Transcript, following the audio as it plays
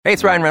Hey,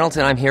 it's Ryan Reynolds,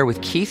 and I'm here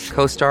with Keith,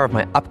 co-star of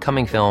my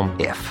upcoming film,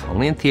 If,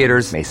 only in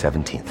theaters May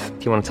 17th.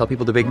 Do you want to tell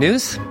people the big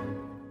news?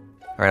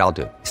 All right, I'll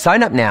do it.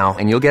 Sign up now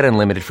and you'll get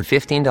unlimited for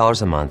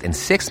 $15 a month and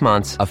 6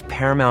 months of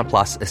Paramount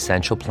Plus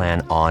Essential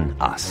Plan on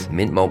us.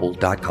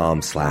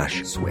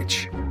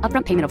 MintMobile.com/switch.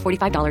 Upfront payment of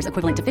 $45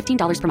 equivalent to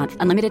 $15 per month.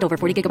 Unlimited over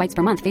 40 gigabytes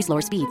per month. Face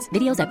lower speeds.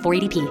 Videos at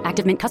 480p.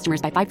 Active Mint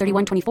customers by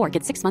 531.24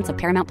 get 6 months of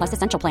Paramount Plus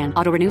Essential Plan.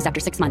 Auto renews after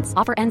 6 months.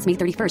 Offer ends May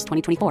 31st,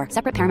 2024.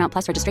 Separate Paramount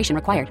Plus registration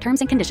required. Terms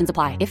and conditions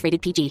apply if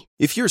rated PG.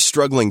 If you're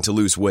struggling to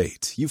lose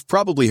weight, you've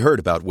probably heard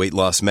about weight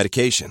loss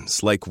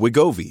medications like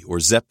Wegovy or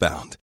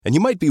Zepbound, and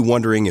you might be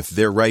wondering if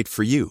they're right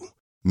for you.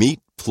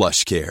 Meet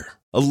PlushCare,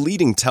 a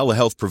leading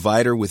telehealth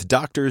provider with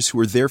doctors who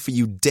are there for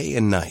you day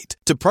and night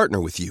to partner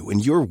with you in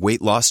your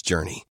weight loss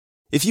journey.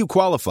 If you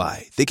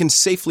qualify, they can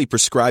safely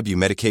prescribe you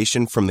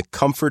medication from the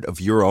comfort of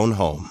your own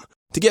home.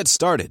 To get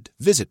started,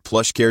 visit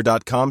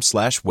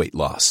plushcare.com/weight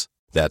loss.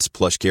 That's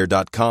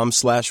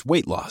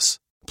plushcare.com/weight loss.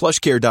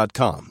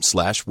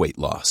 plushcare.com/weight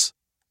loss.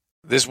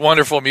 This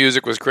wonderful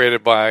music was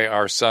created by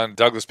our son,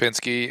 Douglas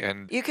Pinsky.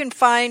 And you can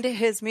find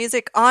his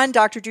music on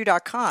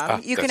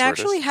drdrew.com. You can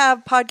actually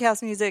have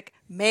podcast music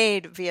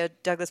made via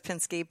Douglas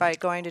Pinsky by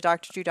going to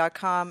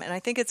drdrew.com. And I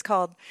think it's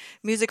called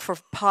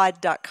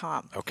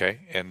musicforpod.com.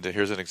 Okay, and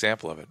here's an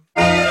example of it.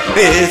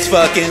 It's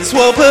fucking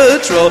Swole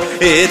Patrol.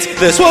 It's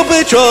the Swole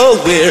Patrol.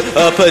 We're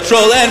a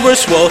patrol and we're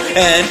swole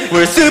and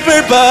we're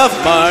super buff.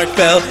 Mark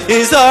Bell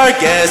is our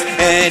guest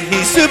and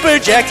he's super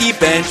jacked. He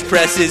bench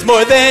presses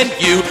more than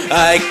you.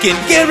 I can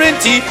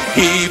guarantee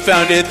he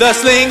founded the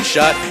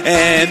Slingshot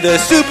and the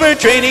super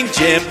training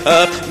gym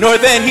up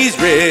north, and he's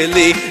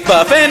really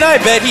buff, and I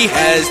bet he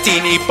has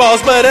teeny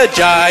balls but a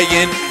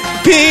giant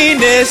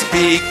penis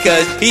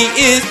because he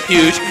is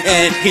huge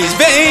and he's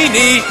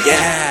veiny.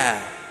 Yeah.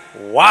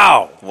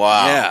 Wow.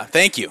 Yeah,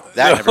 thank you.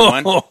 That,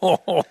 everyone.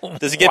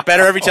 Does it get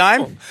better every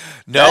time?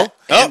 No.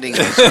 That ending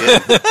is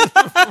good.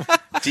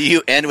 Do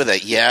you end with a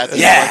yeah? Like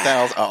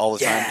that all the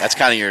time? That's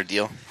kind of your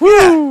deal.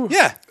 Woo!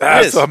 Yeah.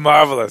 That's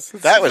marvelous.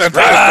 That was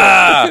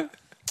great.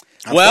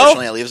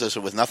 Unfortunately, it leaves us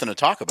with nothing to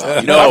talk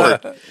about.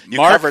 You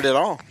covered it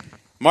all.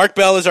 Mark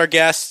Bell is our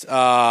guest.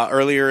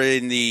 Earlier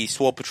in the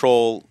Swole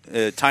Patrol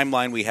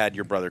timeline, we had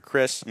your brother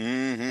Chris.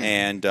 Mm-hmm.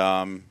 And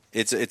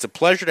it's a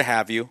pleasure to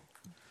have you.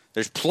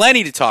 There's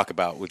plenty to talk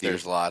about with you.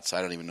 There's lots.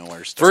 I don't even know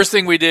where to start. First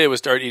thing we did was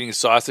start eating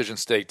sausage and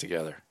steak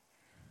together.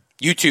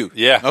 You two?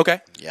 Yeah.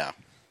 Okay. Yeah.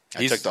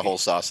 I took the whole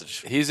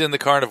sausage. He's in the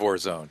carnivore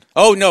zone.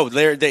 Oh, no.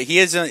 He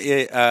is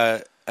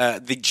the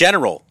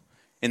general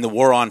in the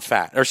war on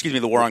fat. Or, excuse me,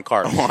 the war on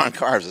carbs. War on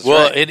carbs, that's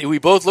right. right. And we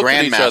both looked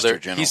at each other.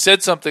 General. He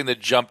said something that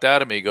jumped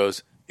out at me. He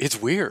goes, it's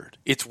weird.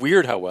 It's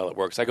weird how well it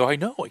works. I go, I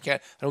know. I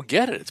don't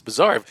get it. It's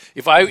bizarre.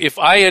 If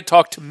I had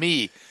talked to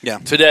me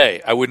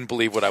today, I wouldn't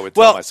believe what I would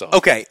tell myself.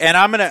 Okay, and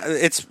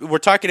we're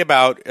talking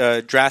about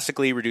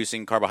drastically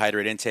reducing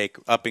carbohydrate intake,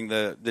 upping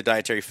the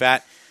dietary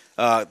fat,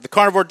 the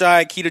carnivore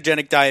diet,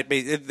 ketogenic diet,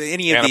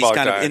 any of these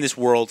kind of in this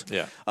world.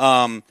 Yeah.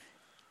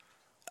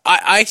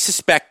 I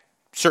suspect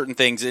certain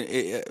things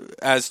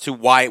as to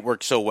why it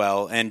works so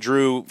well. And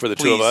Drew, for the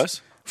two of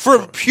us.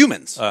 For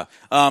humans.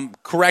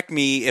 Correct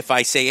me if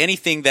I say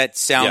anything that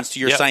sounds to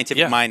your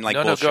scientific mind like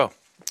bullshit. No, go.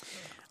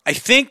 I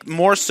think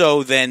more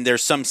so than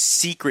there's some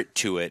secret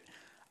to it,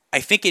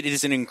 I think it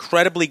is an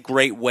incredibly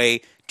great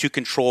way to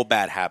control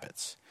bad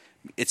habits.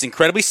 It's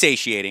incredibly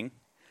satiating.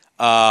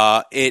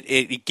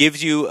 It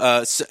gives you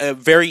a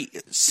very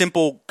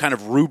simple kind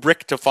of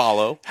rubric to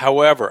follow.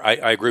 However,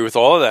 I agree with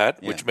all of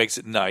that, which makes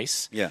it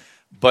nice. Yeah.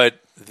 But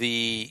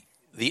the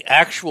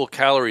actual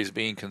calories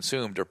being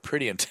consumed are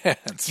pretty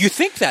intense. You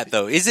think that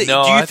though? Is it?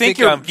 No, do you think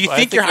you're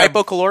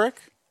hypocaloric?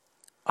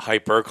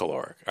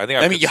 Hypercaloric. I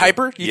mean, you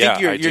hyper? You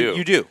think I do.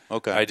 You do.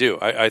 Okay. I do.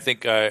 I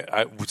think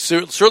I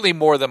certainly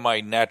more than my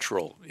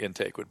natural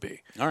intake would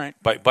be. All right.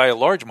 By a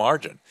large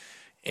margin.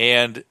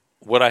 And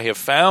what I have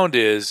found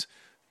is,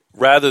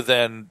 rather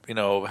than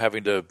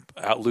having to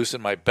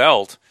loosen my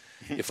belt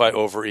if I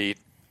overeat,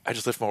 I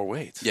just lift more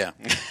weights. Yeah.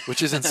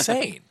 Which is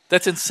insane.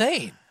 That's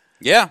insane.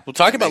 Yeah, we'll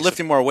talk about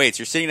lifting more weights.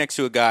 You're sitting next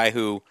to a guy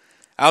who,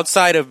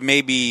 outside of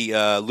maybe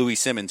Louis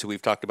Simmons, who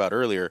we've talked about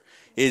earlier,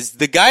 is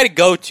the guy to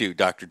go to,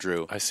 Dr.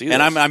 Drew. I see and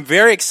this. I'm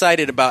very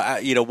excited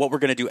about what we're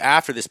going to do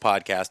after this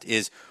podcast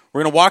is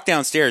we're going to walk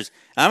downstairs,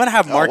 and I'm going to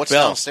have Mark what's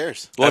Bell.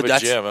 downstairs? I have a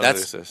gym.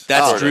 That's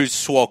Drew's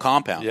Swole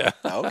compound. Yeah.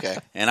 Oh, okay.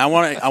 And I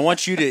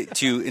want you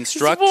to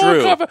instruct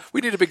Drew.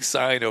 We need a big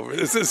sign over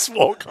this. This is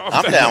Swole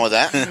compound. I'm down with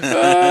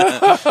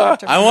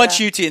that. I want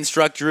you to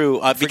instruct Drew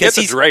because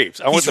the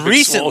drapes. I want the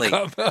big Swole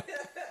compound.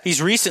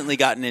 He's recently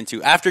gotten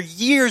into, after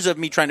years of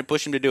me trying to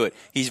push him to do it,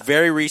 he's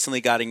very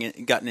recently gotten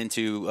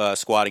into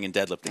squatting and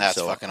deadlifting.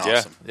 That's fucking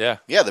awesome.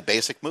 Yeah, the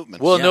basic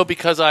movements. Well, no,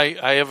 because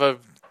I have a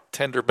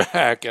tender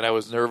back and I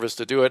was nervous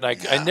to do it.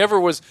 And I never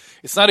was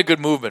 – it's not a good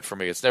movement for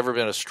me. It's never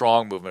been a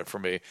strong movement for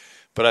me.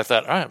 But I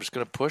thought, all right, I'm just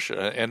going to push it.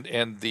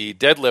 And the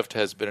deadlift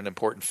has been an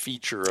important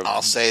feature of –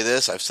 I'll say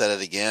this. I've said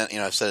it again.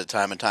 I've said it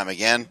time and time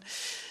again.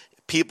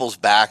 people's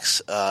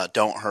backs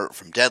don't hurt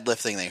from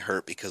deadlifting; they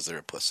hurt because they're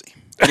a pussy.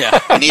 Yeah,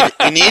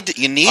 you need to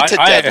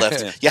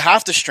deadlift. You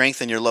have to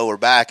strengthen your lower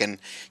back, and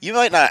you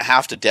might not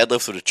have to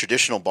deadlift with a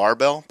traditional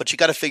barbell, but you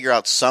got to figure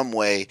out some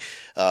way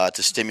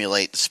to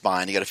stimulate the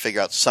spine. You got to figure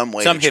out some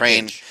way to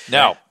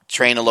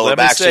train a lower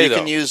back. So you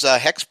can use a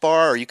hex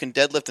bar, or you can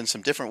deadlift in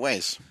some different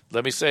ways.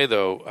 Let me say,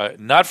 though,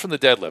 not from the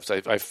deadlifts.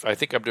 I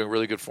think I'm doing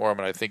really good form,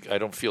 and I think I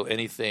don't feel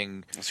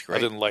anything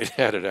other than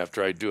lightheaded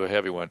after I do a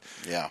heavy one.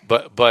 Yeah.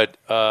 But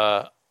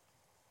I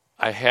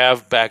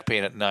have back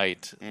pain at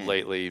night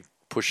lately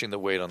pushing the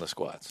weight on the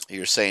squats.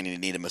 You're saying you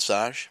need a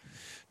massage?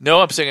 No,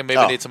 I'm saying maybe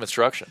I need some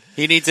instruction.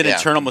 He needs an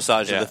internal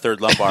massage of the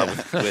third lumbar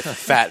with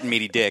fat and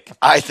meaty dick.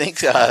 I think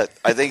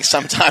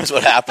sometimes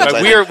what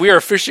happens. We are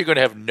officially going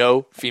to have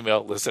no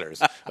female listeners.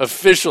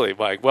 Officially,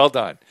 Mike. Well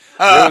done.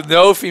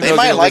 No female. They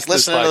might like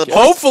listening to the.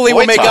 Hopefully,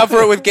 we'll make up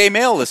for it with gay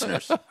male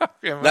listeners.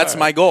 That's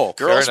my goal.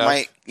 Girls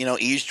might,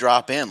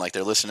 eavesdrop in like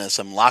they're listening to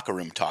some locker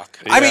room talk.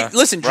 Yeah. I mean,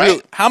 listen, Drew.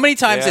 Right? How many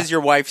times has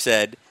your wife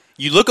said?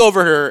 You look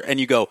over her and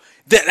you go,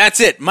 "That's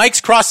it. Mike's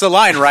crossed the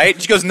line,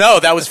 right?" She goes, "No,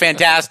 that was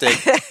fantastic.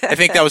 I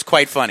think that was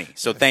quite funny.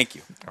 So thank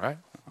you." All right,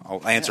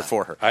 I'll answer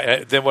for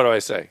her. Then what do I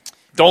say?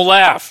 Don't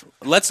laugh.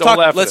 Let's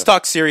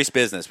talk serious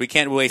business. We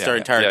can't waste our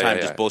entire time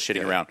just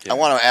bullshitting around. I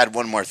want to add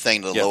one more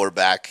thing to the lower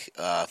back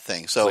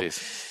thing. So,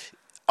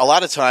 a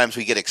lot of times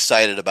we get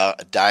excited about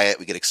a diet,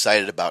 we get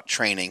excited about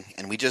training,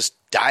 and we just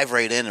dive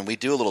right in and we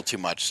do a little too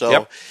much.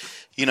 So.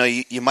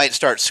 You might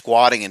start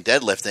squatting and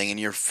deadlifting, and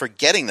you're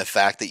forgetting the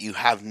fact that you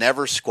have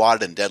never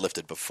squatted and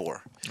deadlifted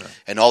before. Right.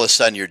 And all of a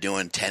sudden you're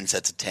doing 10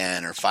 sets of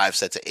 10 or 5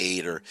 sets of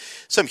 8 or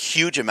some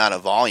huge amount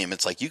of volume.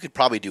 It's like you could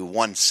probably do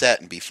one set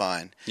and be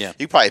fine. Yeah.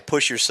 You probably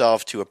push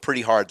yourself to a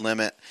pretty hard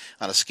limit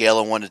on a scale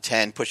of 1 to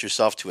 10, push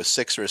yourself to a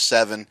 6 or a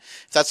 7.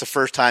 If that's the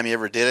first time you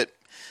ever did it,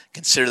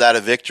 consider that a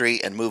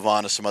victory and move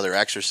on to some other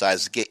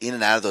exercises. Get in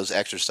and out of those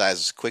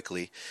exercises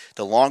quickly.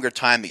 The longer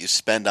time that you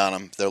spend on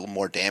them, the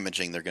more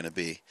damaging they're going to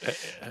be.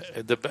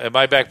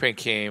 My back pain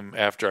came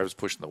after I was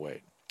pushing the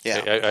weight.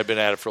 Yeah, I've been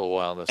at it for a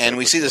while. And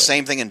we see the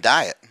same thing in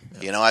diet.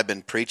 Yeah. I've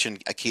been preaching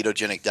a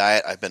ketogenic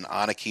diet. I've been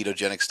on a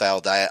ketogenic style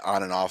diet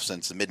on and off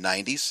since the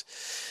mid-'90s.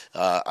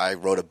 I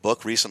wrote a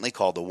book recently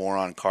called The War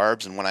on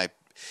Carbs, and when I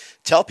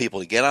tell people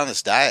to get on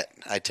this diet,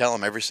 I tell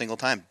them every single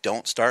time,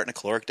 don't start in a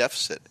caloric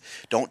deficit.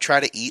 Don't try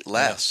to eat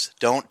less. Yeah.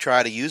 Don't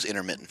try to use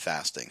intermittent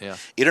fasting. Yeah.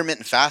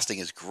 Intermittent fasting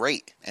is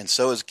great, and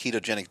so is a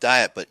ketogenic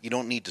diet, but you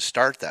don't need to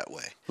start that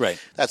way. Right.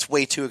 That's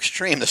way too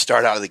extreme to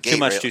start out of the gate. Too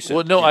much too soon.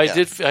 Well, no, I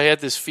had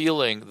this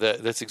feeling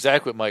that's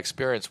exactly what my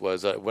experience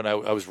was when I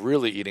was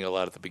really eating a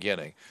lot at the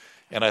beginning.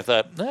 And I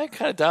thought, I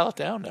kind of dial it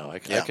down now. I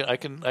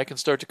can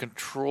start to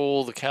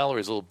control the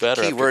calories a little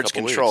better. Key words,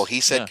 control.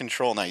 He said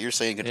control. Now you're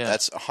saying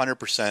that's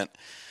 100%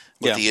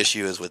 what the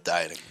issue is with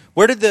dieting.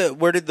 Where did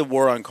the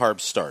war on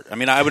carbs start? I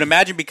mean, I would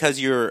imagine because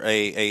you're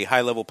a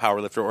high level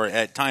powerlifter, or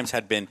at times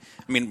had been,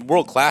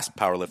 world class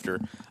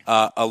powerlifter.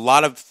 A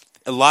lot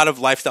of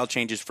lifestyle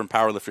changes from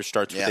powerlifters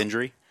starts with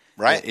injury.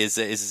 Right? Is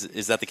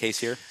that the case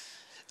here?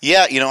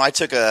 Yeah, I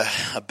took a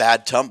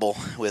bad tumble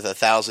with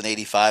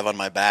 1,085 on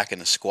my back in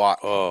a squat.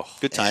 Oh,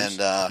 good times.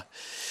 And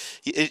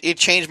it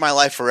changed my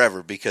life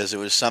forever because it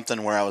was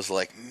something where I was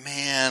like,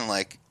 man,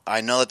 like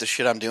I know that the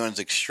shit I'm doing is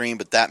extreme,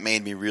 but that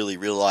made me really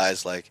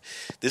realize like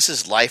this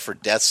is life or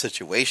death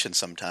situation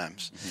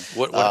sometimes. Mm-hmm.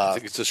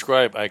 What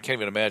describe? I can't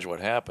even imagine what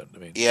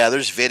happened. Yeah,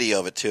 there's video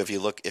of it too if you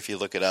look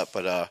it up.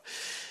 But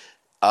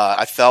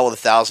I fell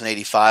with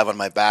 1,085 on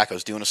my back. I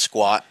was doing a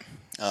squat.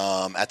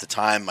 At the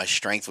time, my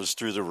strength was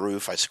through the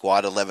roof. I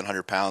squatted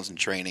 1,100 pounds in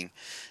training.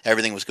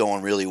 Everything was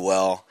going really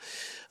well.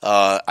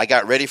 I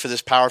got ready for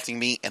this powerlifting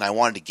meet, and I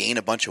wanted to gain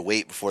a bunch of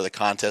weight before the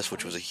contest,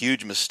 which was a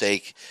huge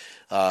mistake.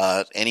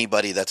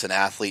 Anybody that's an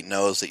athlete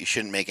knows that you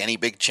shouldn't make any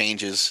big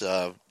changes.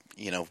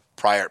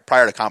 Prior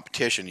to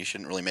competition, you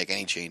shouldn't really make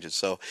any changes.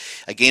 So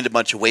I gained a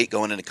bunch of weight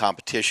going into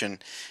competition,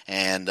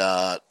 and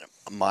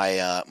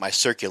my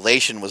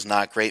circulation was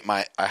not great.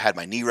 I had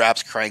my knee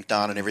wraps cranked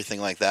on and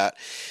everything like that,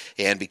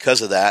 and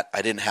because of that,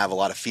 I didn't have a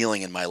lot of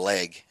feeling in my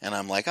leg. And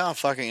I'm like, oh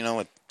fuck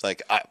it,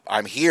 like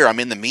I'm here, I'm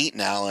in the meet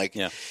now. Like,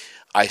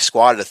 I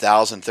squatted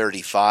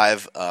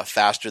 1,035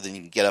 faster than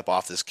you can get up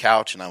off this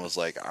couch, and I was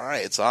like, all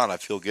right, it's on. I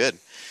feel good.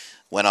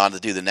 Went on to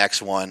do the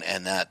next one,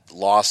 and that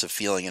loss of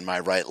feeling in my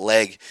right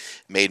leg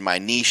made my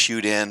knee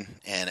shoot in,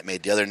 and it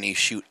made the other knee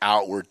shoot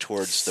outward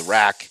towards the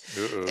rack.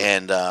 Uh-oh.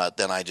 And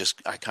then I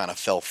kind of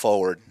fell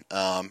forward.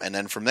 And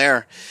then from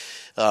there,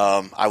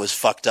 I was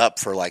fucked up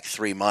for like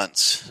 3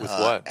 months. With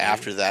what?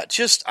 After that,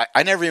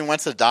 I never even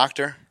went to the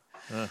doctor.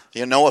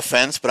 No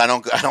offense, but I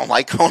don't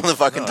like going to the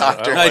fucking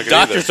doctor.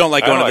 Doctors don't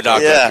like going to the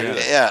doctor.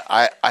 Yeah.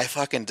 I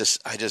fucking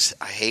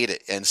I hate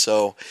it. And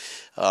so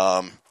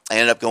I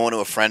ended up going to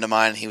a friend of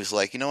mine, and he was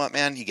like, you know what,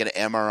 man, you get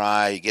an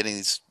MRI, you're getting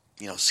these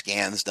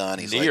scans done.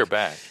 He's knee or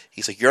back?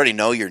 He's like, you already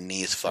know your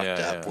knee is fucked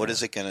up. What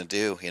is it going to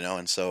do?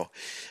 And so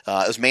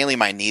it was mainly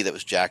my knee that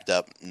was jacked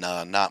up,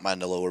 not my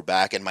lower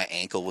back, and my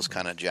ankle was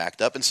kind of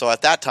jacked up. And so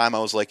at that time, I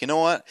was like, you know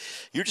what?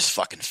 You're just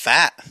fucking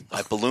fat.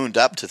 I ballooned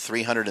up to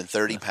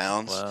 330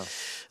 pounds.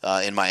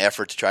 in my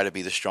effort to try to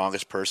be the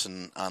strongest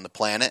person on the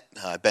planet.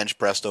 I bench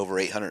pressed over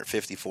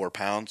 854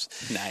 pounds.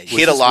 Nice.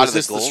 Hit a lot of the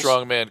goals. Was this the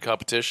strongman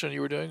competition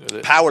you were doing?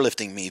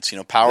 Powerlifting meets,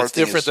 powerlifting. It's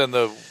different than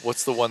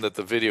what's the one that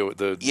the video,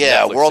 the Netflix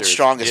series. World's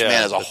Strongest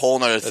Man is a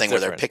whole other thing different. where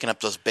they're picking up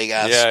those big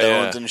ass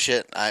stones and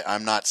shit.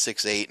 I'm not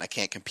 6'8", and I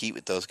can't compete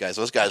with those guys.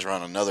 Those guys are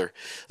on another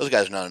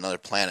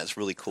planet. It's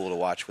really cool to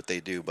watch what they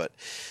do. But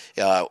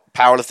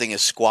powerlifting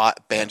is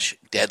squat, bench,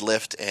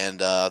 deadlift, and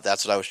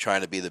that's what I was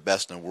trying to be the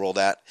best in the world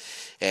at.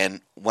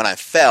 And when I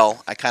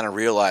fell, I kind of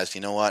realized,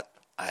 you know what?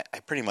 I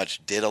pretty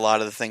much did a lot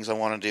of the things I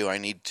want to do. I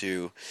need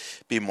to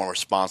be more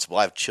responsible.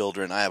 I have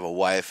children. I have a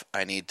wife.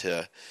 I need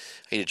to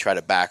try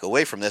to back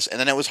away from this. And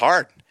then it was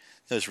hard.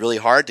 It was really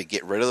hard to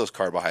get rid of those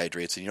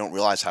carbohydrates, and you don't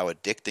realize how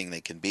addicting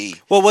they can be.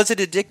 Well, was it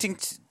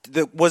addicting?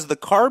 Was the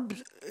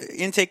carb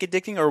intake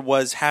addicting, or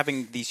was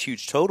having these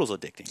huge totals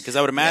addicting? Because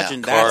I would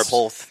imagine that's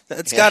both.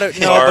 That's got to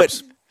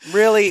but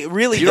really,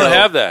 you don't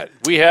have that.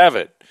 We have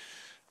it.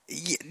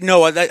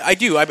 No, I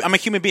do. I'm a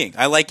human being.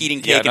 I like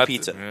eating cake and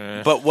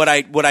pizza. But what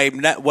I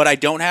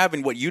don't have,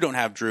 and what you don't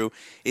have, Drew,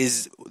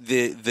 is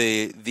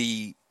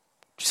the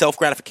self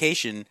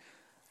gratification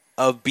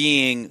of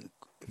being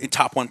in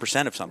top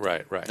 1% of something.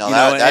 Right. No,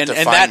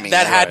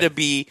 that had to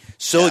be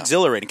so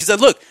exhilarating.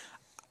 Because look,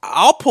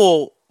 I'll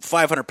pull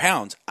 500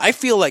 pounds. I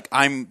feel like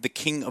I'm the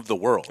king of the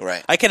world.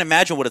 Right. I can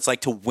imagine what it's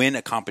like to win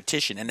a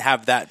competition and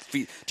have that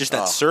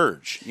that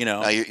surge.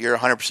 No, you're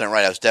 100%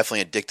 right. I was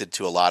definitely addicted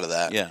to a lot of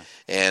that. Yeah.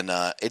 And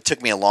it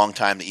took me a long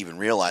time to even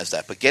realize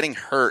that. But getting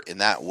hurt in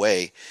that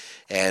way,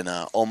 and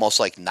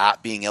almost like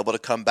not being able to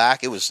come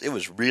back, it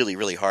was really,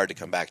 really hard to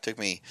come back.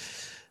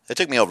 It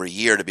took me over a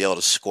year to be able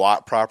to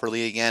squat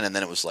properly again, and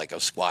then it was like I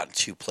was squatting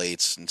 2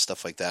 plates and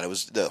stuff like that.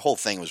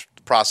 The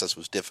process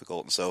was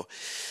difficult, and so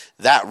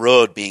that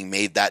road being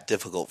made that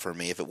difficult for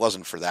me. If it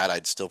wasn't for that,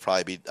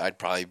 I'd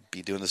probably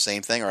be doing the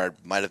same thing, or I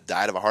might have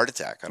died of a heart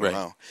attack. I don't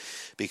know,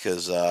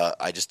 because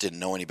I just didn't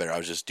know any better. I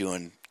was just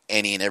doing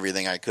any and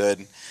everything I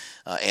could,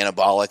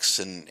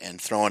 anabolics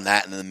and throwing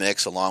that into the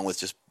mix along with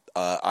just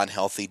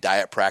unhealthy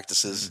diet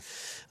practices.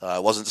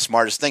 It wasn't the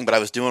smartest thing, but I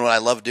was doing what I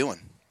loved doing.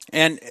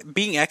 And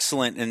being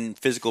excellent in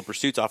physical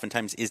pursuits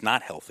oftentimes is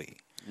not healthy.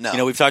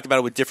 No. We've talked about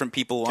it with different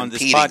people on this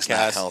Competing's podcast.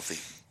 not healthy.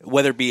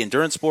 Whether it be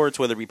endurance sports,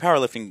 whether it be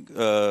powerlifting,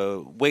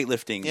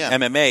 weightlifting,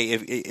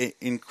 MMA,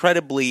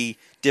 incredibly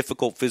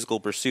difficult physical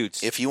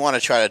pursuits. If you want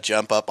to try to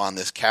jump up on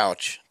this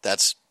couch,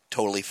 that's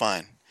totally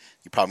fine.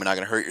 You're probably not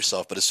going to hurt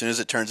yourself. But as soon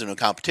as it turns into a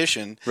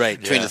competition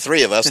between the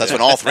three of us, that's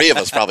when all three of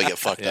us probably get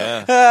fucked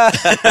up.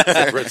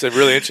 It's a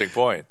really interesting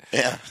point.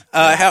 Yeah.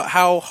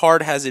 How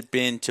hard has it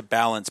been to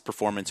balance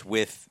performance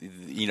with,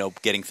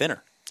 getting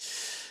thinner?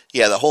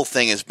 Yeah, the whole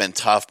thing has been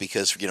tough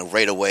because,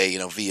 right away,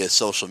 via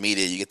social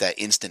media, you get that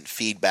instant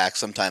feedback.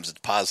 Sometimes it's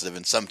positive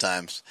and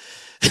sometimes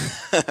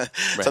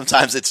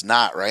sometimes it's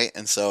not, right?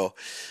 And so,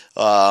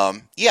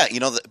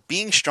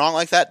 being strong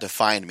like that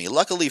defined me.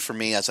 Luckily for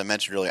me, as I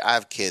mentioned earlier, I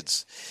have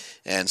kids.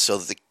 And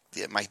so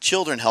my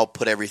children help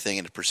put everything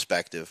into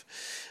perspective.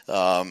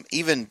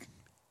 Even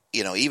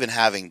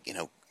having,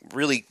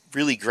 really,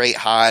 really great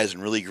highs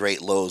and really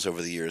great lows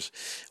over the years.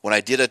 When I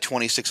did a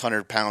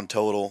 2,600 pound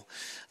total,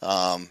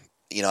 I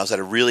was at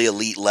a really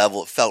elite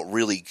level. It felt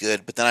really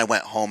good, but then I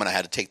went home and I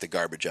had to take the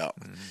garbage out,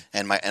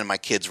 and my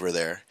kids were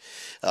there.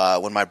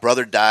 When my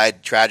brother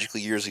died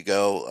tragically years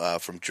ago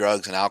from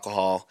drugs and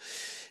alcohol,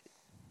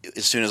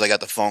 as soon as I got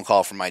the phone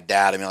call from my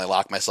dad, I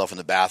locked myself in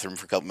the bathroom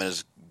for a couple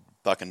minutes,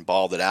 fucking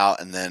bawled it out,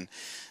 and then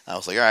I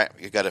was like, all right,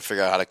 you got to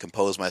figure out how to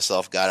compose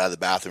myself. Got out of the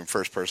bathroom.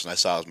 First person I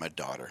saw was my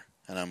daughter,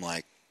 and I'm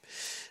like,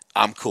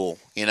 I'm cool,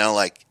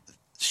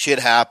 shit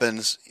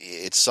happens.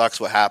 It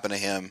sucks what happened to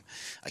him.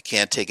 I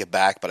can't take it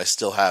back, but I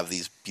still have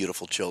these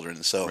beautiful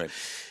children. So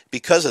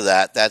because of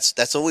that,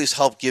 that's always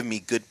helped give me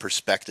good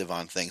perspective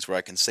on things where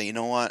I can say, you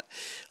know what?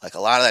 Like,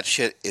 a lot of that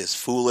shit is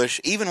foolish.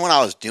 Even when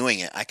I was doing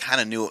it, I kind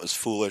of knew it was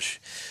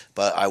foolish,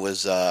 but I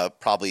was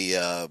probably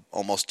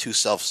almost too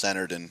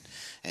self-centered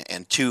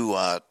and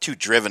too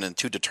driven and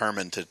too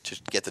determined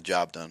to get the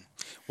job done.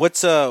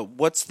 What's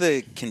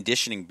the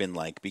conditioning been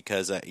like?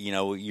 Because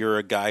you're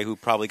a guy who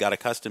probably got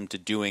accustomed to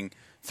doing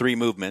 3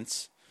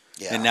 movements,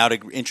 and now to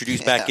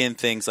introduce back in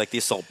things like the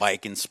assault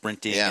bike and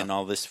sprinting and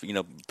all this.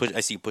 I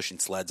see you pushing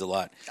sleds a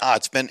lot.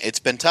 It's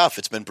been tough.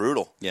 It's been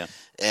brutal. Yeah.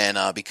 And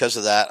because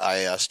of that,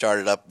 I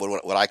started up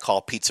what I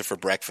call pizza for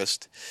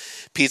breakfast.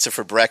 Pizza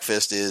for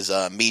breakfast is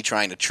me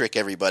trying to trick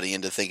everybody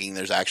into thinking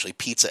there's actually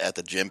pizza at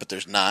the gym, but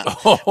there's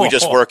not. We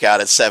just work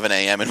out at 7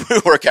 a.m. and we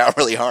work out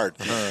really hard.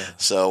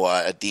 So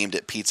I deemed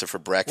it pizza for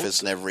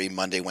breakfast, and every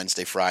Monday,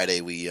 Wednesday,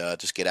 Friday, we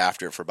just get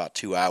after it for about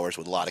 2 hours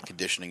with a lot of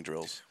conditioning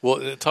drills. Well,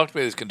 talk to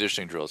me about these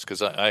conditioning drills,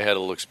 because I had a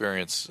little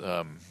experience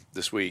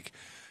this week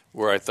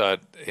where I thought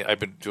I've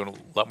been doing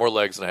a lot more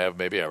legs than I have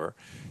maybe ever.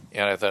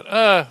 And I thought,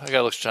 I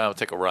got lunchtime, I'll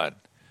take a run.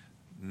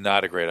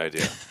 Not a great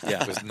idea.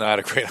 It was not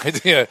a great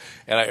idea.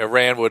 And I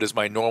ran what is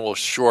my normal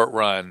short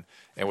run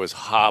and was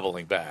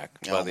hobbling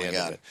back by the end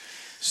of it.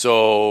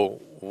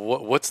 So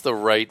what's the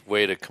right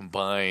way to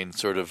combine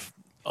sort of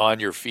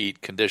on your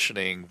feet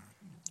conditioning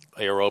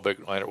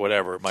aerobic,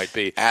 whatever it might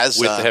be, with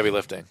the heavy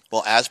lifting.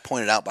 Well, as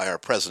pointed out by our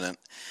president,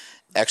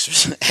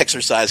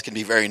 exercise can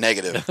be very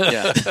negative.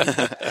 Yeah.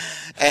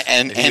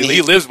 and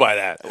he lives by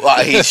that.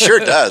 Well, he sure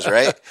does,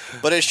 right?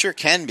 But it sure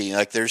can be.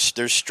 Like there's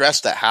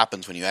stress that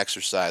happens when you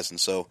exercise, and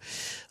so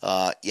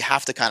you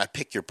have to kind of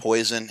pick your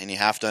poison, and you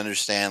have to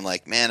understand,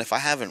 like, man, if I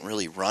haven't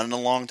really run in a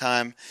long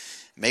time,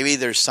 maybe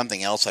there's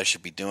something else I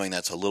should be doing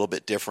that's a little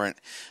bit different.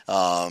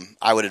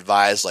 I would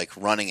advise like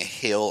running a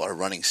hill or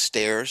running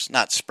stairs,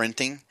 not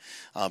sprinting,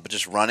 but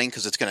just running,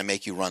 because it's going to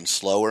make you run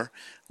slower.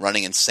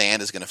 Running in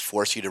sand is going to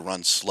force you to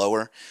run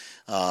slower.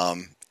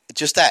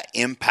 Just that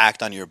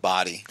impact on your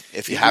body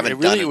if you haven't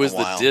done it in a while. It really was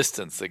the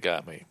distance that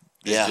got me.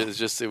 Yeah. It was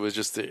just the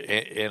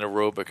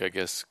anaerobic, I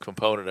guess,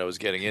 component I was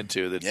getting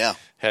into that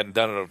hadn't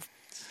done it.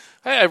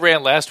 I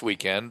ran last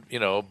weekend,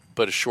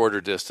 but a shorter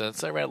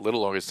distance. I ran a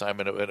little longer this time,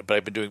 but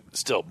I've been doing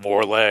still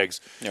more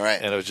legs. You're right.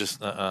 And it was just,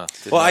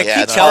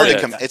 it's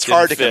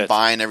hard to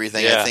combine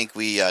everything. Yeah. I think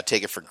we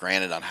take it for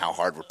granted on how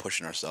hard we're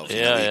pushing ourselves.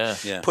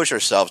 Yeah. Push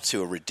ourselves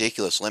to a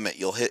ridiculous limit.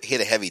 You'll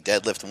hit a heavy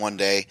deadlift one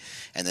day,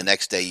 and the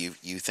next day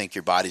you think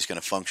your body's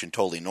going to function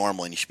totally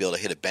normal, and you should be able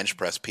to hit a bench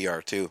press PR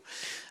too.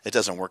 It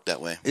doesn't work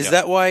that way. Is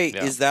that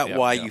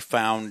why you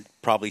found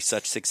probably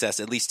such success,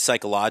 at least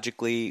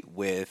psychologically,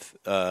 with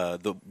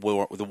the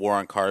war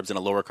on carbs and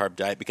a lower carb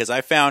diet? Because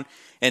I found,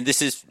 and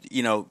this is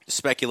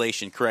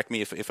speculation, correct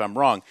me if I'm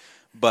wrong,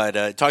 but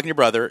talking to your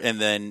brother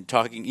and then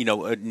talking,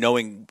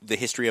 knowing the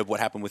history of what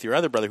happened with your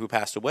other brother who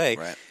passed away,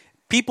 right.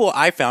 People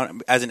I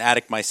found, as an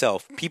addict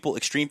myself,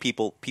 extreme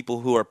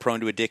people who are prone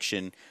to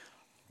addiction,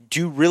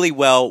 do really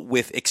well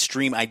with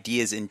extreme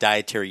ideas in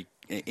dietary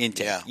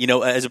intake.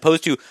 As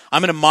opposed to,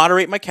 I'm going to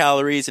moderate my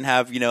calories and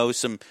have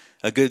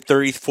a good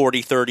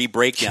 30-40-30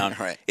 breakdown.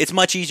 Right. It's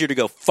much easier to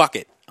go, fuck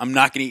it, I'm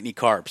not going to eat any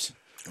carbs.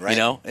 Right.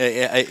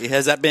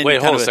 Has that been? Wait,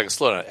 hold on a second.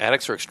 Slow down.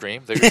 Addicts are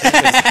extreme.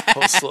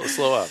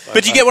 Slow up.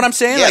 But you get what I'm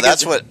saying? Yeah,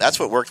 that's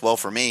what worked well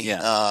for me.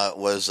 Yeah.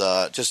 Was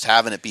just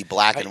having it be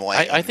black and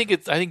white. I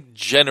think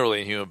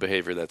generally in human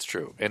behavior that's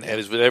true, and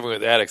as with everyone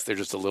with addicts, they're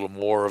just a little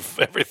more of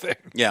everything.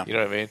 Yeah, you know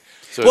what I mean.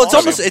 So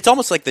it's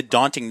almost like the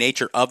daunting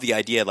nature of the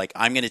idea. Like,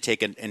 I'm going to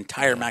take an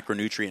entire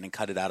macronutrient and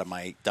cut it out of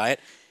my diet.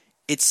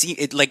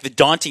 It like the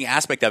daunting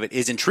aspect of it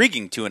is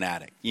intriguing to an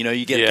addict. You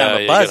get kind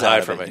of a buzz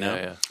out of it.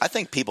 Yeah. I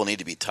think people need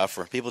to be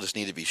tougher. People just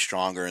need to be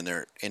stronger in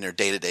their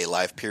day-to-day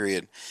life.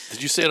 Period.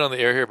 Did you say it on the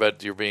air here about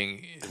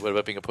being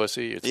a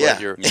pussy? Say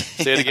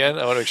it again.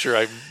 I want to make sure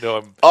I know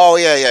I'm. Oh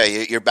yeah.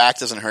 Your back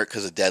doesn't hurt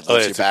because of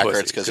deadlifts. Your back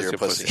hurts because you're a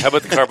pussy. How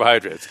about the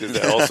carbohydrates? Because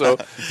also,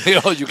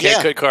 you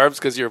can't cut carbs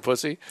because you're a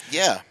pussy.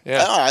 Yeah.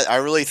 I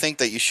really think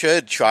that you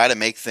should try to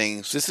make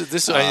things.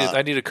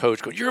 I need a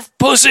coach going, you're a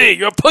pussy.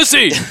 You're a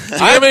pussy. Do you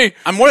hear me?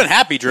 I'm more than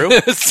happy, Drew.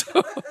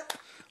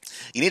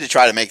 You need to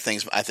try to make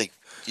things. I think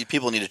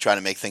people need to try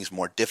to make things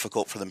more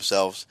difficult for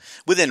themselves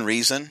within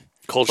reason.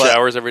 Cold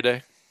showers every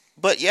day.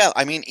 But yeah,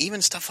 I mean,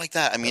 even stuff like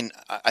that. I mean,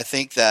 I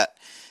think that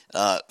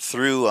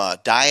through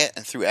diet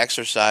and through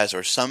exercise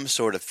or some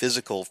sort of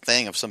physical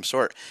thing of some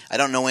sort, I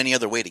don't know any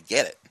other way to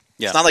get it.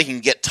 Yeah. It's not like you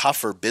can get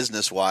tougher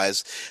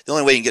business-wise. The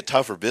only way you can get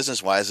tougher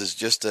business-wise is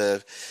just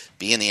to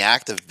be in the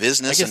act of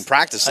business and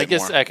practice it more. I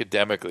guess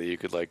academically you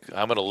could,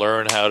 I'm going to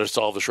learn how to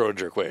solve the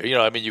Schrodinger equation.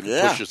 You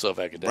can push yourself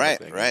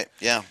academically. Right,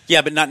 yeah.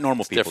 Yeah, but not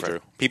normal people, Drew.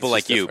 People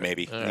like you,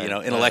 maybe,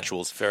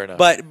 intellectuals. Fair enough.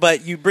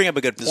 But you bring up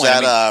a good point.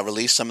 Does that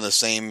release some of the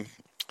same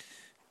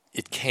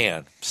It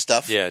can.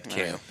 stuff? Yeah, it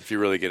can, if you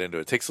really get into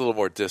it. It takes a little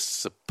more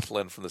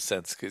discipline from the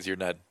sense because you're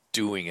not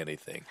doing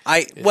anything.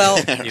 You know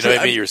what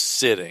I mean? You're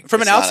sitting.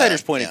 From an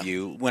outsider's point of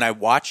view, when I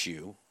watch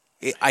you,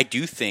 I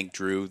do think,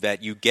 Drew,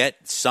 that you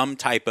get some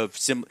type of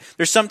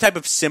there's some type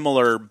of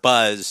similar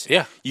buzz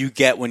you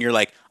get when you're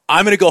like,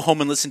 I'm going to go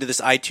home and listen to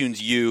this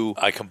iTunes U.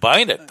 I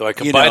combine it, though. I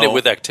combine it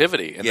with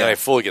activity, and then I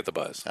fully get the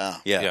buzz.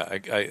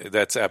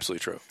 That's absolutely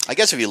true. I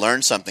guess if you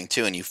learned something,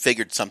 too, and you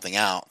figured something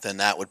out, then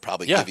that would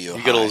probably give you a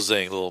get a little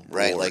zing, a little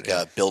reward,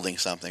 building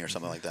something or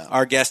something like that.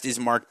 Our guest is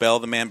Mark Bell,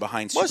 the man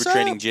behind Super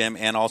Training Gym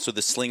and also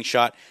the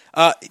Slingshot.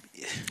 We're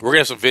going to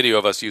have some video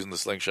of us using the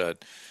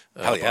Slingshot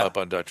up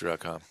on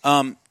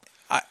doctor.com.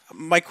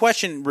 My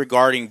question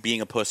regarding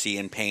being a pussy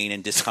and pain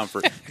and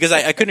discomfort, because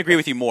I couldn't agree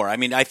with you more. I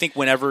mean, I think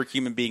whenever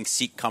human beings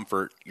seek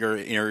comfort, you're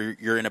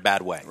in a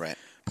bad way. Right.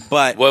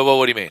 But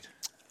what do you mean?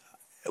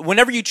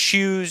 Whenever you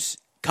choose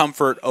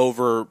comfort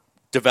over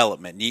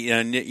development,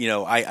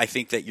 I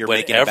think that you're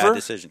making a bad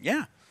decision.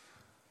 Yeah.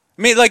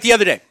 I mean, like the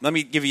other day, let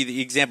me give you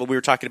the example. We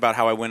were talking about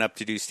how I went up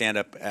to do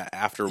stand-up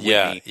after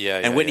Whitney.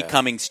 And Whitney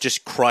Cummings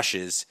just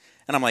crushes.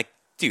 And I'm like,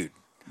 dude,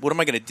 what am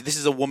I going to do? This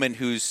is a woman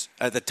who's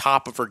at the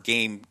top of her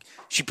game.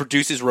 She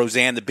produces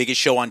Roseanne, the biggest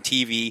show on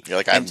TV. You're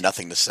like, I have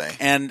nothing to say.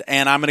 And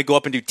I'm going to go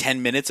up and do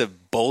 10 minutes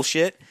of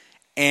bullshit.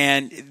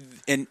 And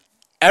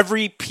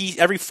every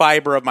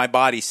fiber of my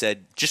body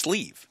said, just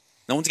leave.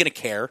 No one's going to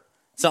care.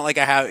 It's not like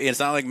it's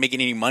not like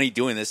making any money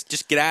doing this.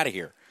 Just get out of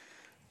here.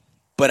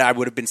 But I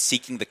would have been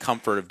seeking the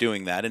comfort of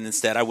doing that. And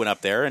instead I went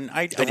up there and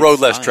the road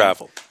less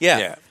traveled.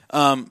 Yeah.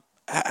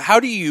 How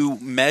do you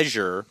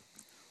measure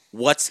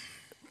what's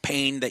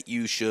pain that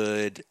you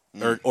should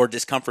or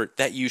discomfort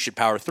that you should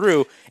power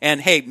through. And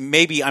hey,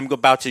 maybe I'm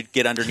about to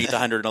get underneath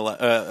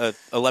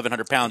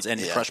 1,100 pounds and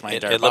crush my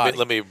entire body.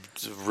 Let me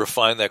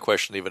refine that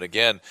question even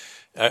again.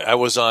 I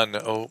was on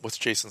what's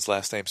Jason's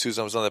last name?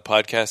 Susan, I was on that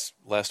podcast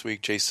last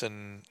week.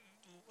 Jason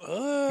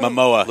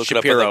Momoa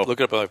Shapiro.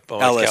 Look it up on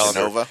my calendar.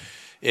 Nova.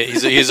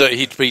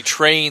 He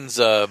trains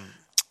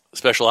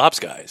special ops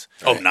guys.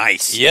 Oh,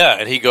 nice. Yeah,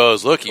 and he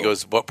goes, what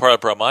part of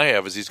the problem I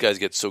have is these guys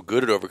get so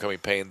good at overcoming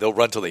pain, they'll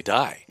run till they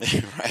die.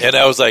 Right. And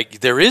I was like,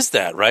 there is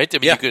that, right? I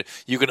mean,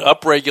 you can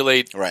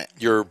upregulate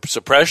your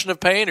suppression of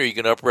pain, or you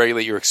can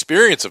upregulate your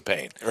experience of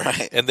pain.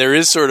 Right. And there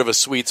is sort of a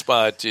sweet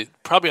spot,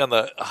 probably on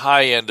the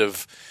high end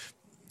of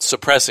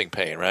suppressing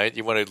pain, right?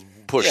 You want to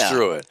push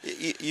through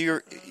it.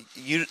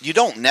 You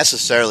don't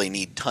necessarily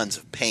need tons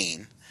of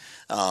pain.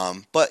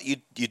 But you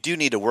do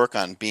need to work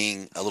on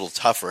being a little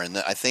tougher. And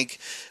I think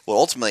what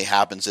ultimately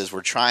happens is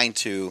we're trying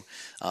to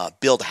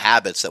build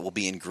habits that will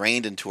be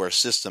ingrained into our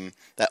system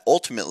that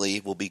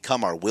ultimately will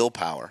become our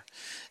willpower.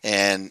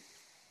 And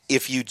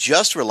if you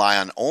just rely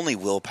on only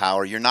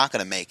willpower, you're not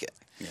going to make it.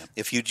 Yeah.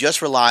 If you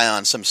just rely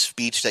on some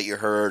speech that you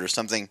heard or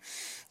something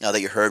that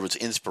you heard was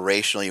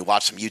inspirational, you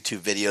watch some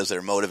YouTube videos that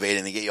are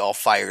motivating, they get you all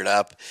fired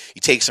up,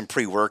 you take some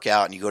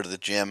pre-workout and you go to the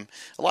gym,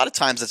 a lot of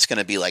times that's going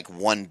to be like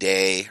 1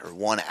 day or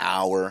 1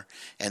 hour,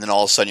 and then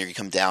all of a sudden you're going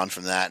to come down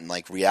from that and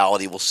like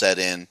reality will set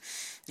in,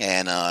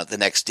 and the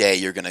next day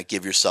you're going to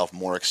give yourself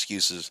more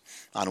excuses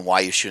on why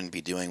you shouldn't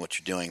be doing what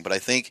you're doing. But I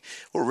think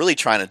what we're really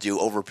trying to do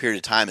over a period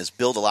of time is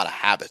build a lot of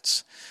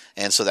habits.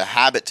 And so the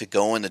habit to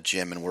go in the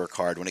gym and work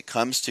hard, when it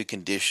comes to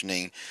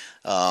conditioning,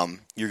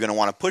 you're going to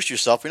want to push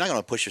yourself. You're not going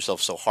to push yourself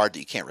so hard that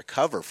you can't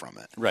recover from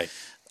it. Right.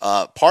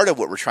 Part of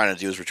what we're trying to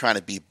do is we're trying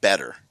to be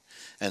better.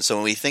 And so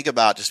when we think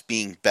about just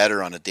being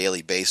better on a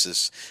daily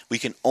basis, we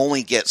can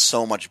only get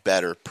so much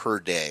better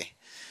per day.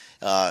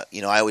 I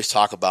always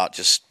talk about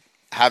just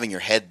having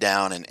your head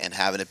down and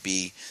having it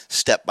be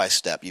step by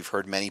step. You've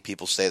heard many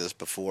people say this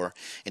before.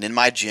 And in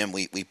my gym,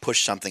 we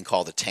push something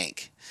called a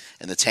tank.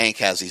 And the tank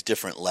has these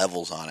different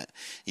levels on it.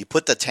 You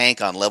put the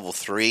tank on level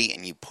 3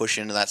 and you push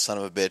into that son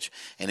of a bitch,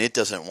 and it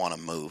doesn't want to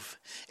move.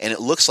 And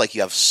it looks like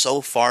you have so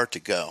far to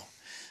go.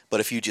 But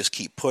if you just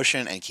keep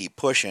pushing and keep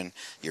pushing,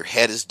 your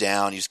head is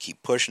down, you just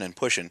keep pushing and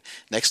pushing,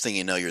 next thing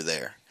you know, you're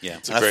there. Yeah,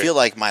 and I feel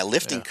like my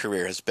lifting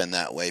career has been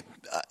that way.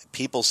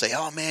 People say,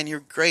 oh, man, you're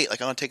great.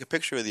 Like, I want to take a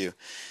picture with you.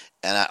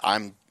 And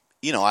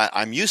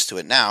I'm used to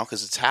it now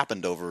because it's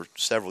happened over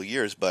several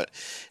years. But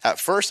at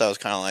first I was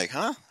kind of like,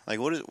 like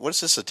what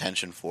is this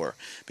attention for?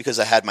 Because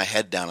I had my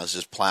head down, I was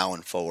just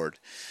plowing forward.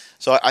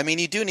 So I mean,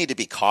 you do need to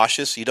be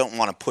cautious. You don't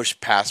want to push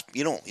past.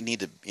 You don't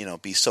need to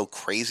be so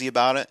crazy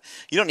about it.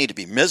 You don't need to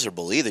be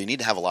miserable either. You need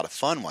to have a lot of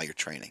fun while you're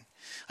training.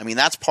 I mean,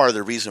 that's part of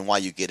the reason why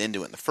you get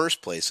into it in the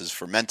first place is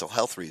for mental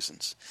health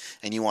reasons,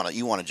 and you want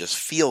to just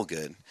feel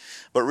good.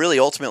 But really,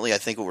 ultimately, I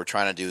think what we're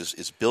trying to do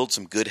is build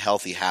some good,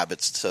 healthy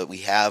habits so that we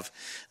have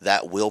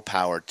that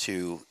willpower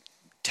to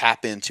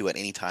tap into at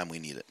any time we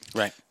need it.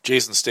 Right.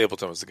 Jason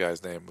Stapleton was the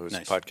guy's name. It was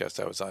a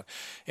podcast I was on,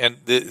 and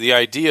the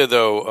idea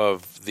though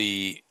of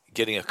the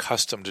getting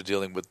accustomed to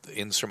dealing with the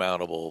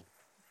insurmountable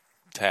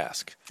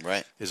task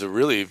is a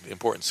really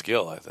important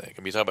skill, I think. I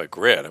mean, you talk about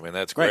grit. I mean,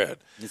 that's grit. Right.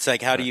 It's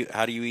like how do you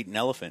eat an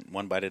elephant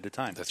one bite at a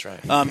time? That's right.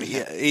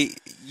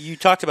 You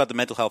talked about the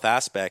mental health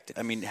aspect.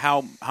 I mean,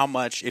 how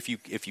much, if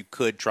you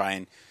could try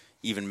and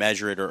even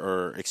measure it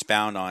or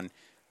expound on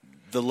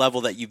the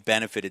level that you've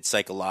benefited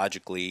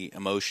psychologically,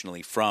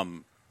 emotionally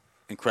from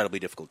incredibly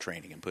difficult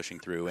training and pushing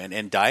through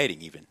and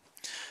dieting even.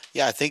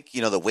 Yeah, I think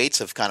the weights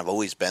have kind of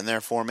always been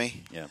there for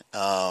me. Yeah.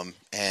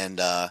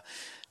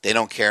 They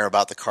don't care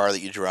about the car that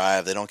you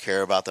drive. They don't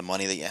care about the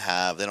money that you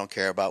have. They don't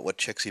care about what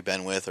chicks you've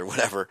been with or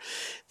whatever.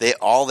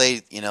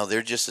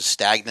 They're just a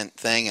stagnant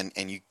thing,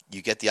 and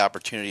you get the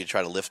opportunity to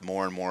try to lift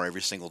more and more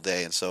every single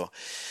day. And so,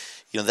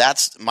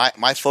 that's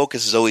my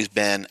focus has always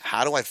been,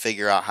 how do I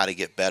figure out how to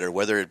get better,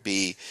 whether it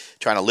be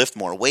trying to lift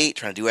more weight,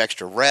 trying to do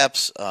extra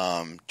reps,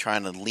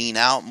 trying to lean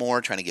out more,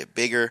 trying to get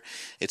bigger.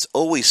 It's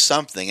always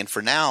something. And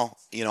for now,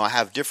 I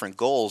have different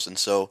goals, and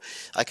so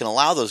I can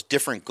allow those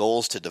different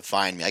goals to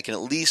define me. I can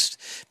at least,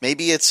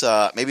 maybe it's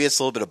a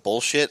little bit of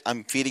bullshit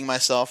I'm feeding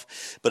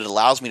myself, but it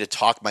allows me to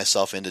talk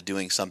myself into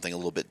doing something a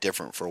little bit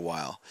different for a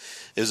while.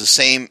 It was the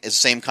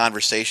same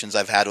conversations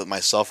I've had with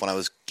myself when I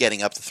was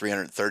getting up to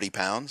 330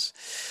 pounds.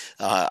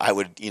 I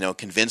would,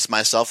 convince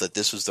myself that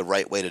this was the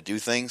right way to do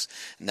things.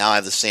 Now I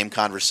have the same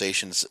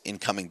conversations in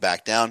coming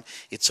back down.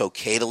 It's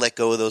okay to let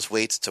go of those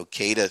weights. It's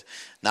okay to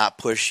not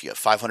push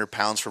 500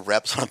 pounds for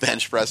reps on a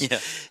bench press. Yeah.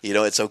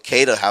 It's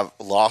okay to have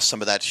lost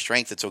some of that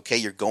strength. It's okay.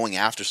 You're going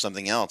after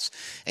something else.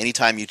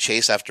 Anytime you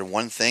chase after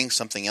one thing,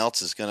 something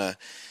else is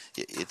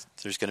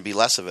there's going to be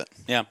less of it.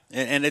 Yeah.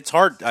 And it's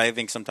hard, I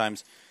think,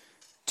 sometimes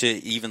to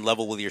even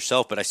level with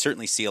yourself, but I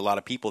certainly see a lot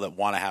of people that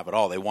want to have it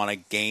all. They want to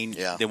gain,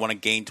 They want to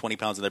gain 20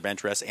 pounds of their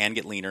bench press and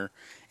get leaner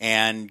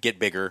and get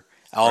bigger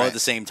all at the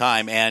same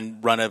time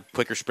and run a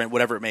quicker sprint,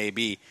 whatever it may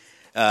be.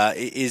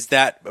 Is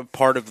that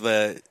part of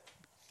the,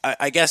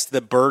 I guess,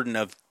 the burden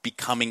of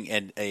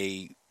becoming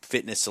a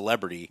fitness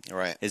celebrity.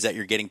 Right. Is that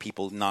you're getting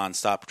people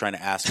nonstop trying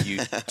to ask you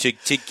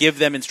to give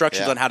them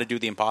instructions on how to do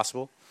the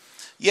impossible.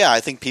 Yeah,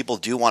 I think people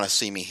do want to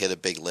see me hit a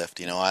big lift.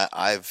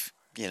 I've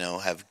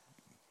have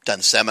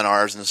done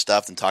seminars and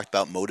stuff and talked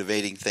about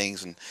motivating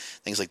things and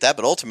things like that.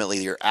 But ultimately,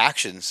 your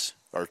actions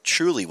are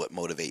truly what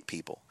motivate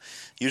people.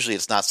 Usually,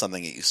 it's not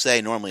something that you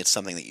say. Normally, it's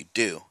something that you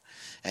do.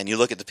 And you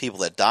look at the people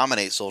that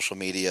dominate social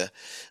media.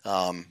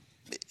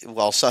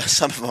 Well,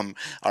 some of them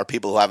are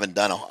people who haven't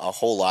done a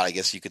whole lot, I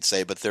guess you could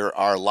say, but there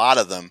are a lot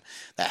of them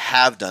that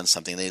have done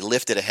something. They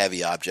lifted a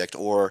heavy object,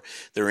 or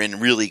they're in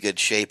really good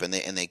shape, and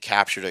they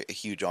captured a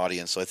huge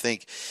audience. So I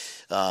think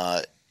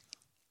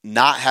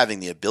not having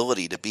the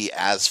ability to be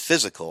as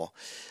physical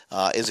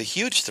is a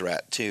huge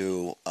threat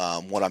to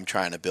what I'm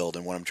trying to build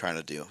and what I'm trying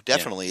to do.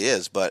 Definitely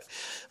is, but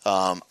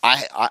I'm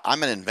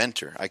an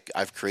inventor.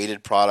 I've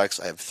created products.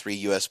 I have 3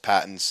 U.S.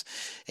 patents,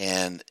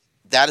 and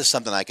that is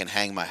something I can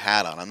hang my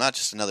hat on. I'm not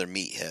just another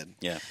meathead.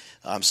 Yeah.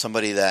 I'm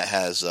somebody that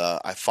has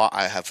I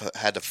have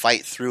had to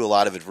fight through a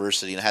lot of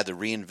adversity, and I had to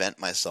reinvent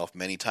myself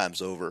many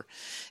times over.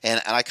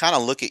 And I kind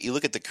of look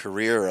at the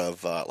career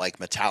of like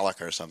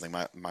Metallica or something.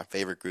 My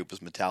favorite group is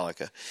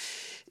Metallica.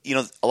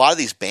 A lot of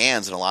these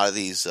bands and a lot of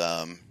these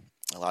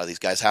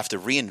guys have to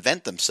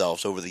reinvent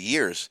themselves over the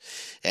years.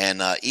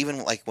 And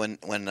even like when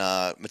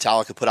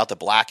Metallica put out the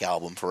Black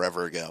Album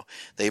forever ago,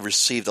 they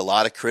received a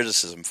lot of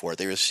criticism for it.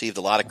 They received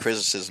a lot of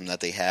criticism that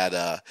they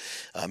had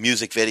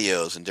music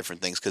videos and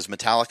different things, because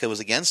Metallica was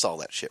against all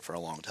that shit for a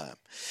long time.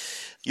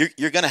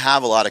 You're going to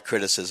have a lot of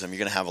criticism. You're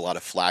going to have a lot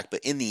of flack.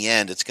 But in the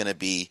end, it's going to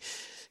be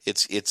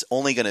it's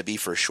only going to be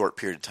for a short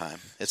period of time.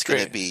 It's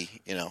going to be,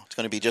 it's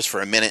going to be just for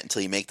a minute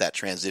until you make that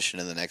transition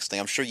to the next thing.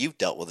 I'm sure you've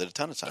dealt with it a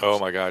ton of times. Oh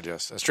my God,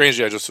 yes. And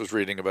strangely, I just was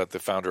reading about the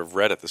founder of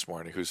Reddit this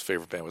morning, whose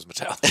favorite band was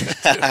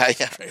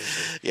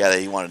Metallica. Yeah,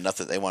 they wanted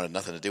nothing. They wanted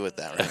nothing to do with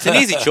that. Right? It's an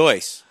easy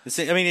choice.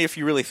 If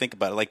you really think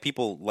about it, like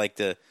people like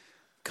to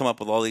come up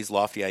with all these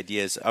lofty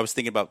ideas. I was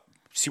thinking about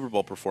Super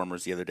Bowl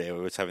performers the other day. I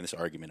was having this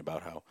argument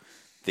about how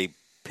they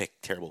pick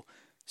terrible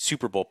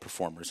Super Bowl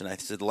performers, and I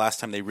said the last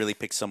time they really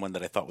picked someone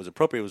that I thought was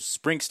appropriate was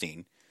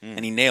Springsteen,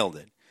 and he nailed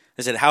it.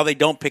 I said how they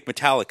don't pick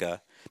Metallica,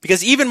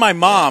 because even my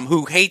mom,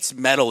 who hates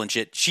metal and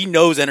shit, she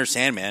knows Enter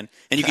Sandman,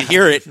 and you can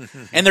hear it,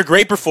 and they're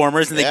great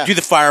performers, and they do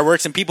the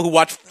fireworks, and people who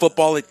watch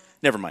football,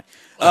 never mind.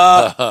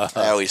 I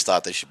always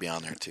thought they should be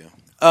on there too.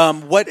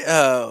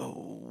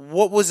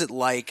 What was it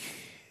like?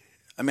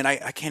 I mean,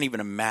 I can't even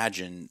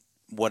imagine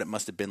what it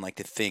must have been like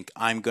to think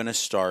I'm going to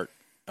start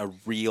a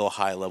real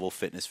high-level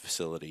fitness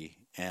facility,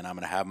 and I'm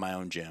going to have my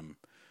own gym,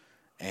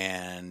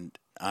 and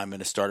I'm going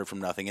to start it from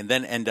nothing, and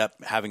then end up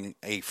having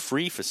a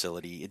free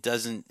facility. It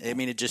doesn't. I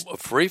mean, it just a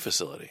free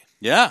facility.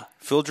 Yeah,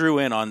 Phil drew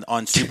in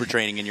on super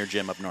training in your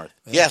gym up north.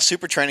 Yeah,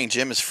 super training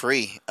gym is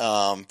free.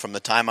 From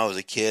the time I was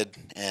a kid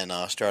and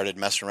started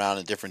messing around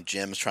in different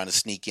gyms, trying to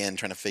sneak in,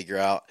 trying to figure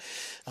out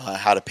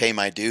how to pay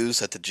my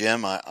dues at the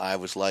gym, I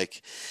was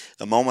like,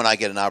 the moment I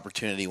get an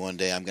opportunity one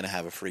day, I'm going to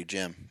have a free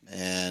gym.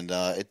 And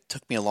it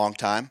took me a long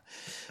time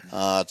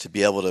to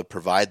be able to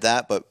provide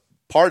that. But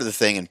part of the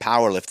thing in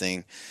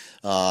powerlifting,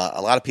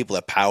 a lot of people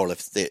that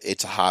powerlift,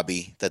 it's a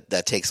hobby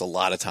that takes a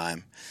lot of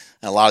time.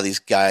 And a lot of these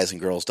guys and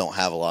girls don't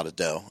have a lot of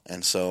dough.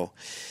 And so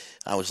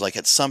I was like,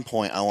 at some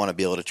point, I want to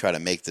be able to try to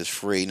make this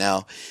free.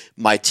 Now,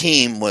 my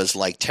team was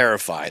like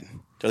terrified.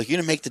 They're like, you're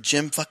going to make the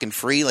gym fucking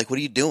free? Like, what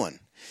are you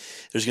doing?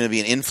 There's going to be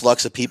an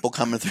influx of people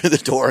coming through the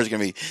door. There's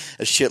going to be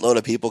a shitload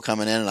of people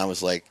coming in. And I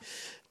was like,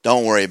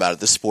 don't worry about it.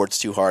 This sport's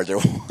too hard.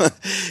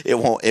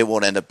 It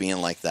won't end up being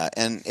like that.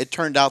 And it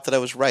turned out that I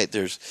was right.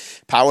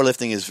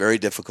 Powerlifting is very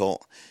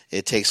difficult.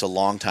 It takes a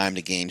long time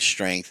to gain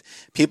strength.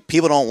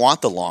 People don't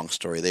want the long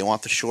story. They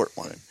want the short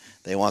one.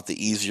 They want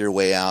the easier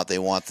way out. They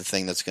want the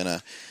thing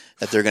that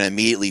they're gonna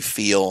immediately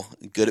feel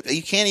good.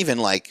 You can't even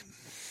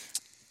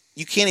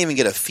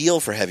get a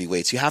feel for heavy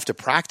weights. You have to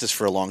practice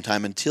for a long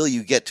time until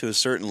you get to a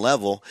certain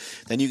level.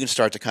 Then you can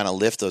start to kind of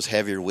lift those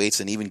heavier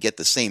weights and even get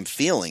the same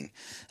feeling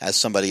as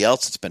somebody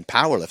else that's been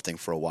powerlifting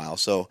for a while.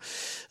 So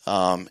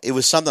it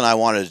was something I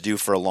wanted to do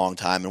for a long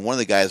time. And one of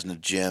the guys in the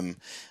gym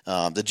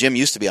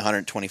used to be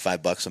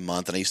 $125 a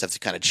month, and I used to have to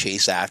kind of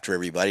chase after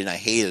everybody, and I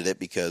hated it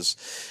because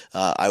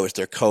I was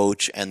their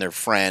coach and their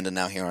friend, and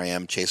now here I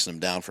am chasing them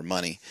down for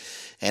money.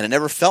 And it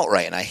never felt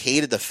right, and I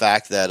hated the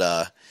fact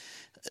that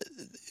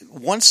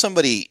once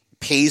somebody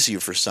pays you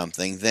for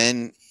something,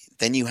 then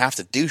you have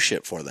to do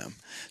shit for them.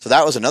 So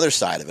that was another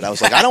side of it. I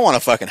was like, I don't want to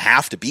fucking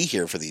have to be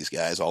here for these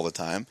guys all the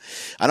time.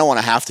 I don't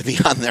want to have to be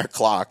on their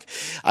clock.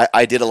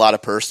 I did a lot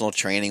of personal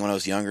training when I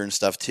was younger and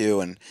stuff too.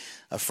 And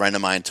a friend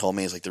of mine told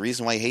me, he's like, the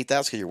reason why you hate that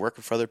is because you're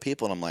working for other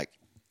people. And I'm like,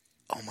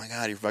 oh my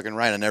God, you're fucking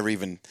right. I never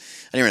even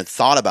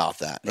thought about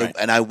that. Right.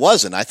 And I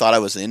wasn't. I thought I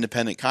was an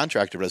independent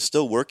contractor, but I was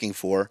still working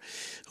for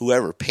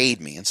whoever paid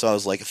me. And so I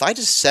was like, if I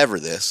just sever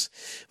this,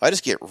 if I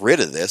just get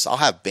rid of this, I'll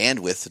have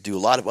bandwidth to do a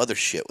lot of other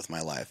shit with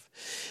my life.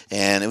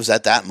 And it was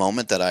at that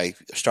moment that I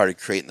started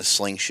creating the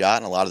Slingshot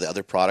and a lot of the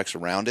other products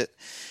around it.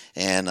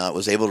 and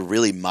was able to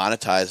really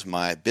monetize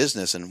my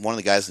business. And one of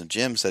the guys in the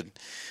gym said,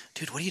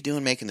 dude, what are you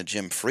doing making the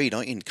gym free?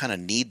 Don't you kind of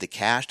need the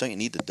cash? Don't you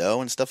need the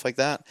dough and stuff like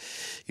that?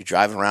 You're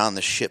driving around in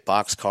this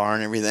shitbox car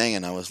and everything.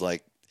 And I was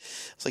like,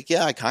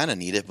 yeah, I kind of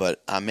need it,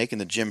 but I'm making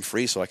the gym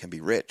free so I can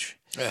be rich.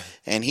 Yeah.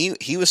 And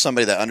he was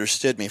somebody that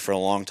understood me for a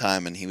long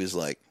time, and he was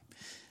like,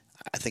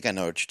 I think I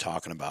know what you're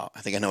talking about.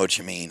 I think I know what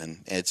you mean,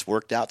 and it's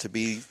worked out to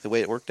be the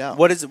way it worked out.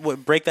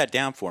 Break that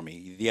down for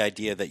me, the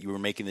idea that you were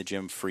making the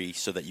gym free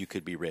so that you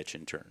could be rich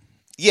in turn.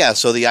 Yeah,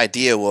 so the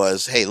idea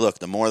was, hey, look,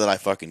 the more that I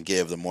fucking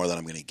give, the more that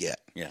I'm going to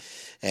get. Yeah.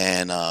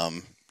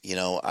 And, you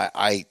know,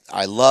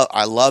 I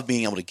love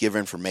being able to give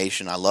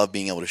information. I love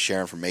being able to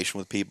share information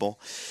with people.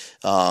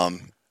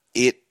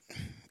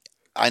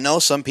 I know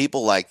some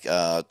people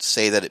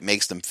say that it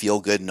makes them feel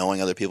good knowing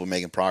other people are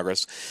making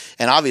progress,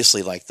 and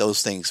obviously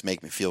those things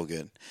make me feel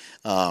good.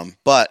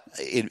 But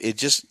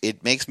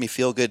it makes me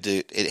feel good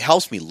it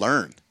helps me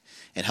learn.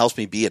 It helps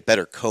me be a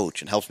better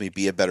coach and helps me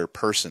be a better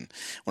person.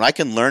 When I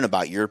can learn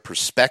about your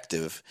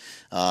perspective,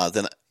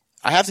 then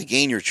I have to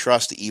gain your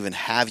trust to even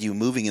have you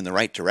moving in the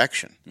right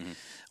direction. Mm-hmm.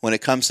 When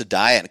it comes to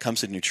diet and it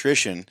comes to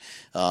nutrition,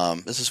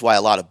 this is why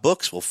a lot of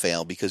books will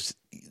fail, because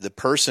the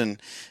person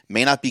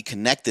may not be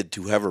connected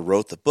to whoever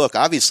wrote the book.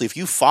 Obviously, if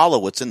you follow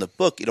what's in the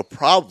book, it'll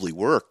probably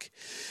work,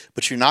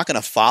 but you're not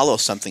going to follow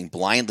something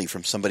blindly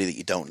from somebody that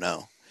you don't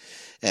know.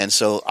 And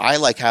so I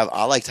like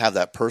to have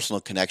that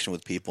personal connection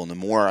with people, and the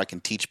more I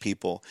can teach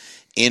people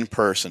in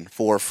person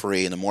for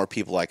free, and the more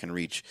people I can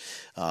reach,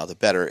 the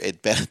better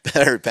it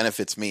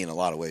benefits me in a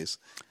lot of ways.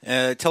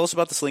 Tell us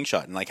about the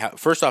slingshot, and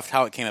first off,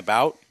 how it came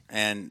about.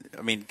 And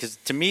I mean, because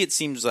to me it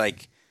seems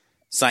like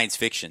science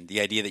fiction,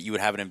 the idea that you would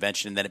have an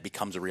invention and then it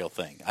becomes a real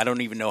thing. I don't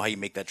even know how you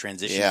make that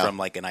transition from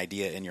an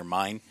idea in your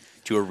mind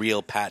to a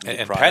real patented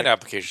product. Patent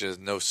application is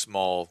no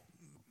small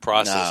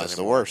process anymore. It's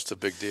the worst. It's a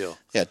big deal.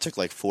 Yeah, it took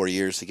 4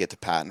 years to get the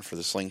patent for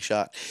the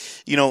slingshot.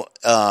 You know,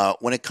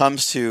 when it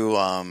comes to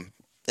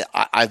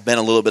I've been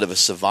a little bit of a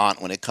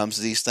savant when it comes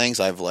to these things.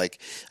 I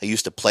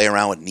used to play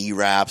around with knee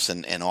wraps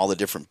and all the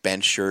different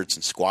bench shirts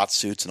and squat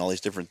suits and all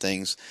these different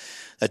things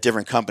that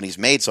different companies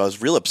made. So I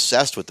was real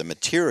obsessed with the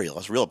material. I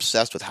was real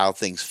obsessed with how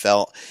things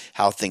felt,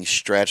 how things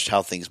stretched,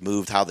 how things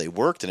moved, how they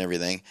worked and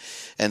everything.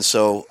 And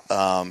so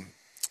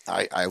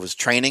I was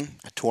training.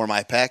 I tore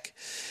my pec,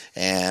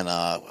 and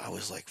I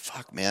was like,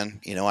 fuck,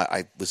 man. You know,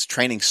 I was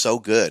training so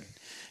good.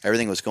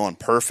 Everything was going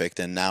perfect,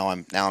 and now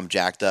I'm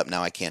jacked up.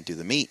 Now I can't do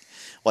the meet.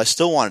 Well, I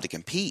still wanted to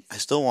compete. I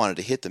still wanted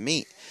to hit the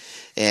meet.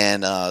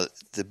 And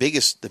the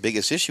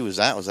biggest issue was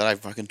that I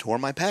fucking tore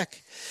my pec.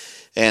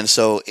 And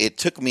so it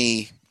took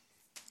me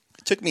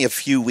a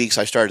few weeks.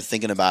 I started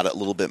thinking about it a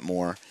little bit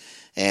more,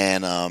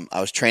 and I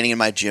was training in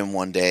my gym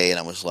one day, and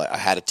I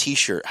had a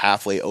T-shirt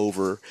halfway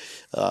over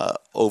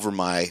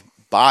my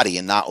body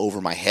and not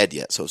over my head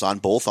yet. So it was on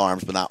both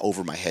arms, but not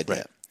over my head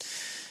yet.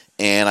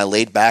 And I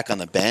laid back on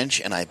the bench,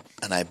 and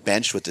I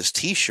benched with this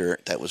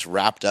T-shirt that was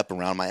wrapped up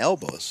around my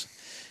elbows,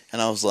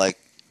 and I was like,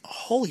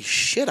 "Holy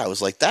shit!" I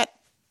was like, "That."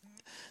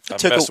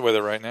 I'm messing with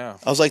it right now.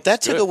 I was like,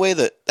 "That took away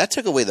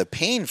the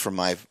pain from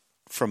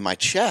my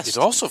chest." It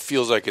also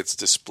feels like it's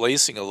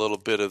displacing a little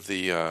bit of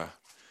the.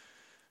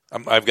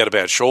 I've got a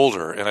bad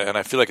shoulder, and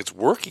I feel like it's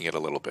working it a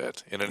little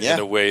bit in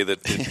a way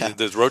that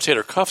the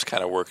rotator cuff's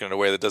kind of working in a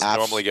way that doesn't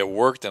normally get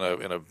worked in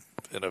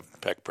a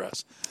pec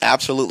press.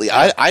 Absolutely,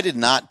 I did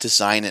not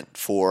design it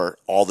for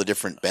all the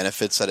different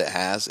benefits that it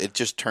has. It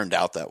just turned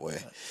out that way.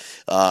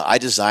 I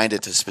designed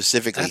it to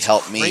specifically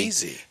help me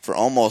for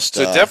almost.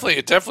 So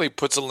it definitely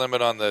puts a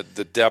limit on the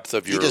depth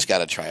of your. You just got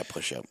to try a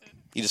push up.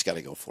 You just got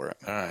to go for it.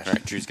 All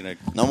right. Drew's gonna.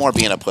 No more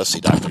being a pussy,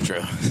 Dr.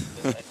 Drew.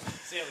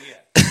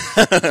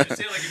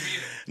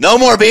 No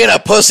more being a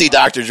pussy,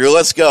 Dr. Drew.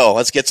 Let's go.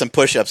 Let's get some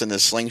push-ups in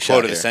this slingshot.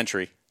 Quote of the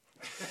century.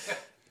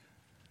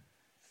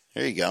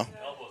 There you go.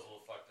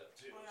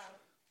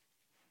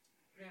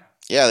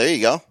 Yeah, there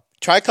you go.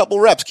 Try a couple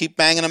reps. Keep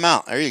banging them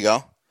out. There you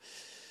go.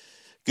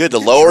 Good. The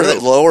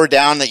lower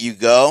down that you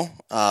go,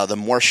 the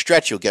more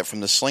stretch you'll get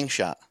from the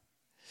slingshot.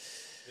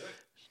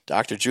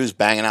 Dr. Drew's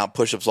banging out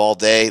push-ups all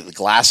day. The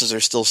glasses are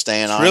still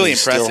staying on. Really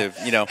impressive.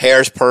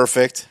 Hair's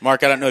perfect.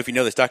 Mark, I don't know if you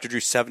know this. Dr.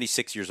 Drew's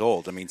 76 years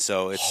old. I mean,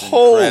 so it's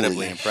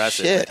incredibly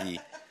impressive. Shit.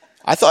 That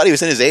I thought he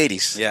was in his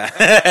 80s. Yeah.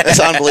 That's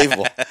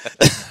unbelievable.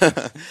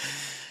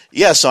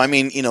 Yeah, so I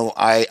mean,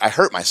 I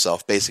hurt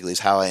myself, basically, is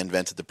how I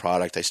invented the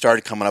product. I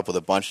started coming up with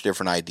a bunch of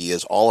different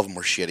ideas. All of them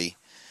were shitty.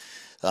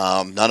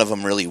 None of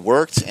them really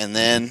worked. And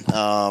then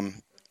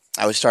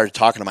I started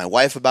talking to my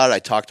wife about it. I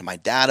talked to my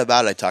dad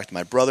about it. I talked to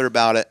my brother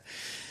about it.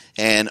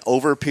 And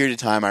over a period of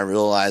time, I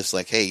realized,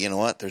 hey, you know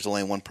what? There's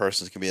only one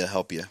person that's going to be able to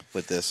help you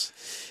with this.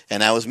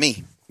 And that was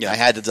me. Yeah. I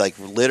had to,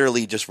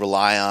 literally just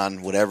rely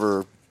on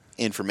whatever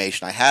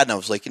information I had. And I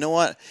was like, you know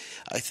what?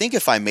 I think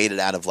if I made it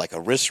out of,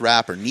 a wrist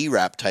wrap or knee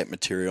wrap type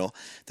material,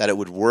 that it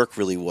would work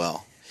really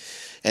well.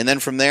 And then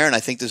from there, and I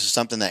think this is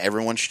something that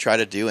everyone should try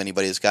to do,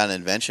 anybody that's got an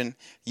invention,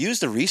 use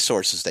the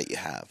resources that you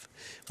have.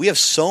 we have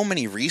so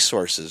many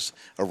resources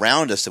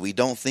around us that we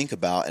don't think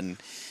about. And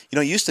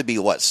it used to be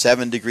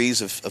 7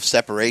 degrees of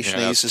separation.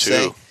 Yeah, they used to 2.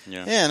 say.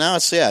 Yeah. Now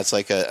it's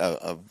like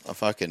a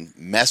fucking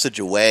message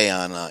away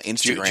on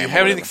Instagram. Do you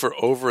have anything for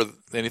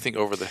anything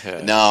over the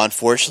head? No,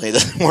 unfortunately, it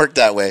doesn't work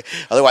that way.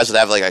 Otherwise, it'd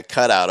have like a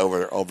cutout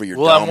over your.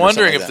 Well, dome I'm or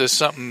wondering something if there's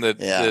something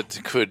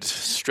that could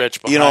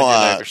stretch behind your your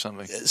neck or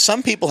something.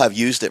 Some people have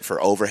used it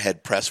for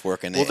overhead press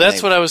work, and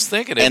that's what I was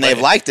thinking. And they've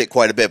liked it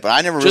quite a bit, but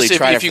I never really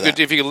tried if it.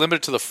 If you could limit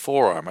it to the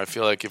forearm, I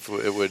feel like it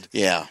would.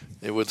 Yeah.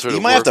 It would sort of.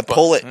 You might have to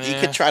pull it. Yeah.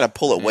 You could try to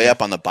pull it way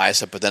up on the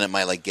bicep, but then it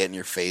might get in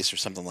your face or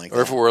something like that.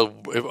 Or if it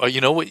were,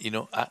 you know what?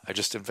 I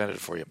just invented it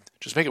for you.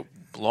 Just make it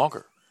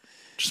longer.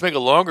 Just make a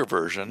longer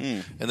version,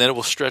 and then it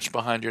will stretch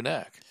behind your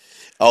neck.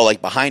 Oh,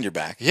 like behind your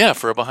back? Yeah,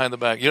 for a behind the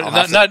back.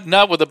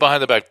 Not with a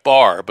behind the back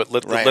bar, but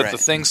let the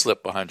thing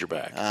slip behind your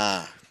back.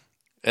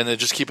 And then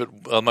just keep it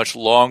a much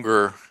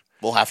longer.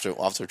 We'll have to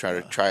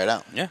try it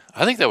out. Yeah,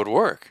 I think that would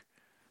work.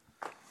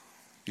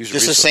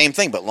 Just the same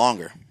thing, but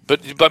longer.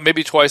 But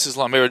maybe twice as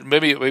long.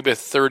 Maybe a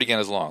third again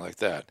as long, like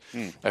that.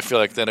 I feel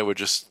like then it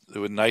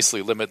would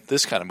nicely limit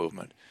this kind of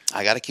movement.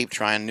 I got to keep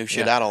trying new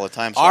shit out all the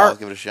time, so I'll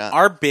give it a shot.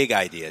 Our big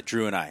idea,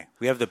 Drew and I,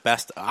 we have the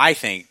best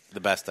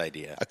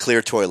idea. A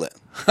clear toilet.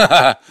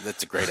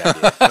 That's a great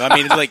idea. I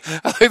mean, like,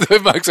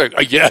 Mike's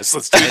like, yes,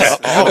 let's do that.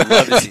 I'd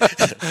love to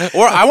see.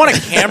 Or I want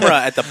a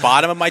camera at the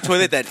bottom of my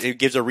toilet that it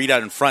gives a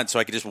readout in front, so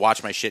I can just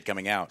watch my shit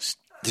coming out.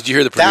 Did you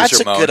hear the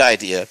producer? That's a good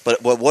idea.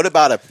 But what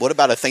about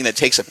a thing that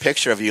takes a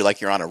picture of you like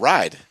you're on a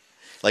ride?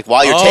 Like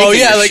while you're taking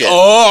your shit.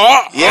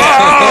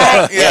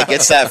 Yeah,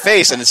 gets that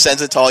face and it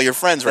sends it to all your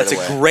friends right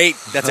away.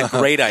 That's a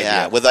great idea.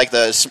 Yeah, with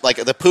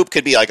the poop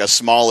could be like a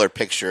smaller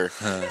picture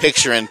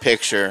in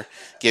picture,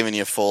 giving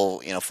you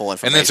full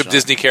information. And then some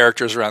Disney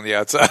characters around the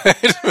outside.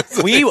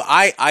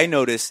 I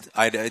noticed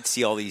I'd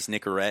see all these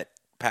Nicorette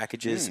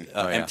packages,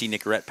 empty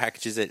Nicorette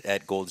packages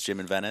at Gold's Gym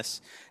in Venice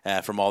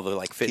from all the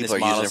fitness people are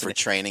models using it for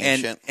training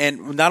and shit.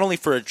 And not only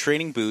for a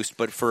training boost,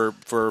 but for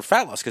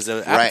fat loss because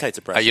the appetite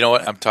suppression. You know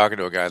what? I'm talking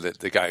to a guy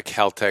the guy at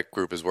Caltech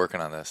group is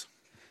working on this.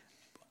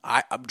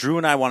 Drew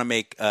and I want to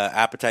make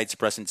appetite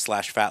suppressant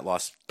 / fat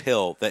loss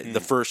pill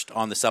the first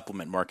on the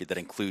supplement market that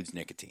includes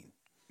nicotine.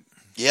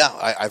 Yeah,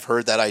 I've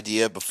heard that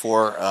idea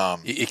before.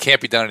 It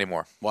can't be done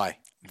anymore. Why?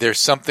 There's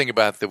something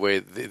about the way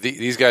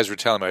these guys were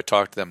telling me. I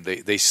talked to them.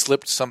 They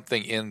slipped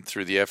something in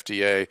through the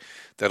FDA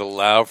that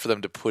allowed for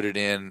them to put it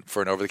in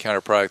for an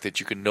over-the-counter product that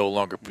you can no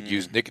longer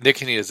use.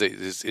 Nicotine it's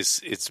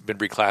been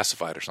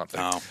reclassified or something.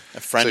 Oh. A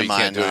friend of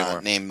mine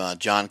named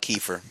John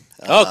Kiefer.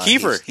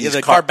 Kiefer, he's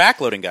the carb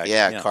backloading guy.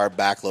 Yeah, carb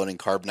backloading,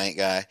 Carb Night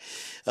guy.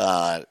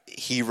 I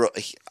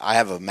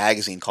have a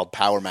magazine called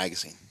Power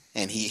Magazine,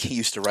 and he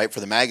used to write for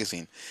the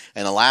magazine.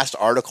 And the last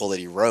article that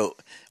he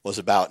wrote was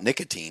about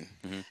nicotine.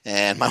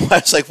 And my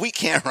wife's like, we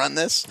can't run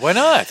this. Why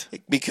not?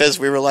 Because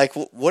we were like,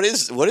 what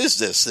is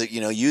this?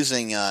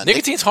 Using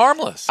nicotine's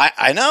harmless.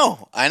 I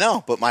know,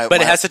 but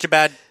it has such a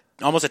bad,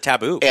 almost a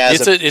taboo.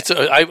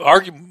 I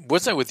argue.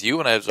 Wasn't that with you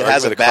when I was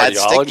arguing with a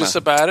cardiologist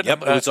about it?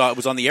 Yep, it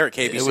was on the air at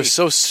KBC. It was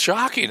so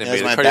shocking to me.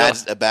 It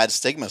was a bad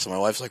stigma. So my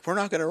wife's like, we're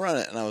not going to run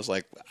it, and I was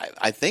like,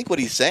 I think what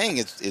he's saying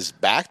is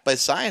backed by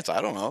science.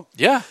 I don't know.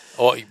 Yeah.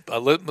 Oh,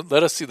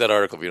 let us see that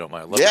article if you don't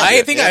mind.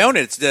 I think I own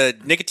it. It's the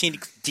Nicotine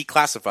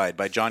Declassified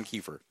by John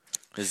Kiefer.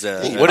 What is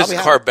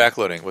carb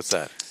backloading? What's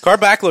that? Carb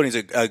backloading is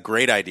a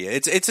great idea.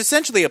 It's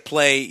essentially a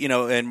play,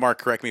 and Mark,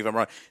 correct me if I'm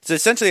wrong. It's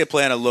essentially a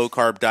play on a low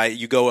carb diet.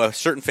 You go a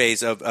certain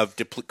phase of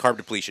carb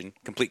depletion,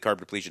 complete carb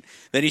depletion.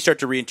 Then you start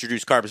to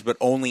reintroduce carbs, but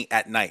only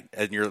at night,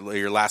 at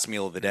your last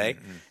meal of the day.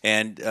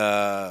 And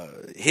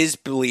his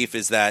belief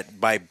is that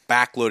by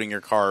backloading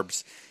your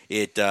carbs,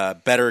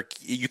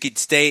 you could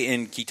stay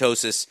in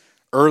ketosis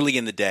early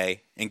in the day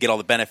and get all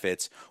the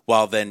benefits,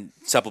 while then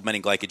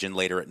supplementing glycogen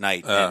later at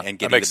night and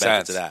getting the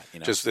benefits of that.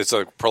 Just it's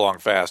a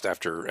prolonged fast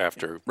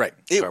after. Right.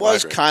 It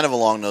was kind of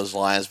along those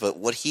lines, but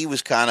what he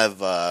was kind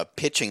of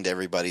pitching to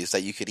everybody is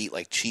that you could eat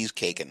like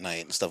cheesecake at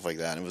night and stuff like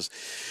that. And it was,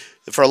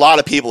 for a lot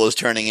of people, it was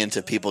turning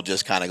into people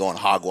just kind of going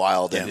hog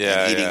wild and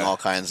eating all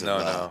kinds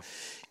of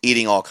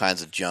eating all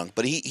kinds of junk.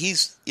 But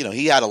he's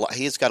got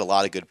a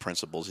lot of good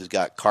principles. He's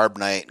got Carb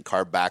Night and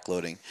carb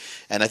backloading,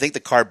 and I think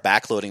the carb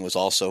backloading was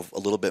also a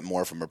little bit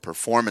more from a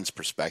performance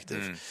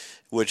perspective,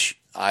 which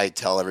I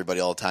tell everybody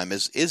all the time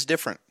is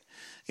different.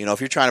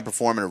 If you're trying to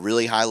perform at a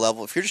really high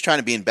level, if you're just trying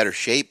to be in better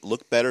shape,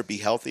 look better, be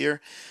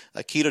healthier,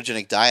 a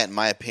ketogenic diet, in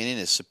my opinion,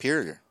 is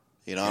superior.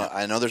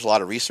 I know there's a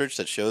lot of research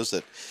that shows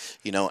that,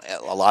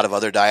 a lot of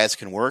other diets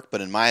can work,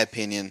 but in my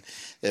opinion,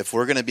 if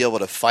we're going to be able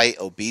to fight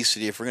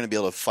obesity, if we're going to be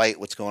able to fight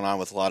what's going on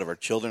with a lot of our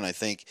children, I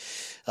think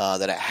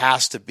that it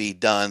has to be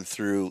done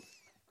through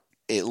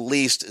at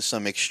least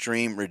some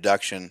extreme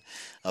reduction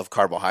of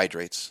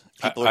carbohydrates.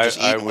 People are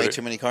just eating way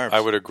too many carbs. I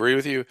would agree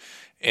with you,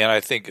 and I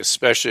think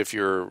especially if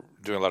you're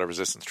doing a lot of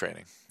resistance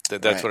training,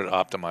 that's when it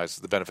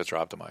optimizes. The benefits are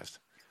optimized.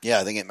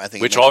 Yeah, I think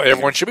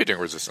everyone should be doing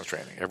resistance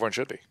training. Everyone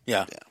should be.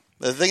 Yeah.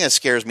 The thing that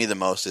scares me the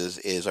most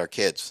is our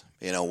kids.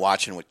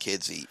 Watching what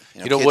kids eat.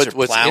 Kids what's are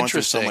plowing interesting?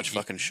 Through so much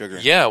fucking sugar.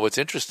 Yeah, what's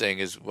interesting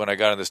is when I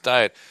got on this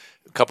diet,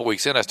 a couple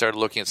weeks in, I started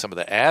looking at some of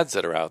the ads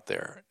that are out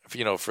there,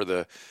 for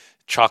the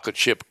chocolate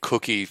chip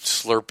cookie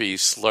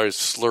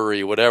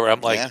slurry, whatever.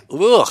 I'm like,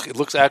 ugh, it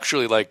looks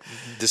actually like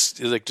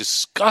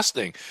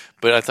disgusting.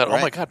 But I thought, oh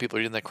my God, people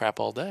are eating that crap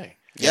all day.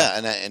 Yeah,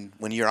 and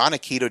when you're on a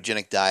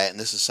ketogenic diet, and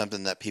this is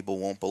something that people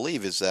won't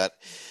believe, is that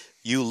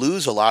you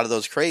lose a lot of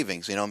those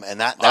cravings, and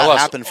that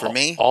happened for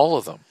me. All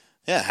of them.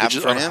 Yeah,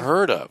 happened for him.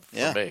 Unheard of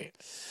for me.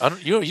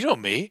 You know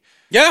me.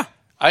 Yeah.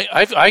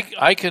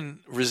 I can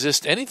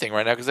resist anything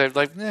right now because I'm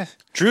like,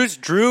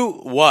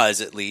 Drew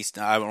was, at least,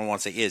 I don't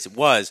want to say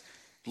was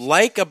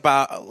like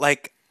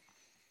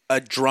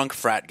a drunk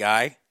frat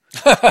guy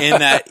in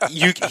that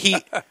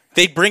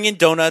they'd bring in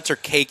donuts or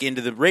cake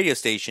into the radio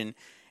station,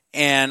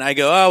 and I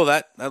go, oh,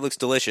 that looks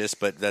delicious,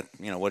 but what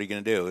are you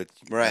going to do?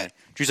 Right.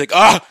 Drew's like,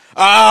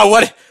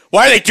 what?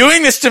 Why are they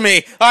doing this to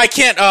me? Oh, I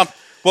can't.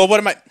 Well, what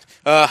am I?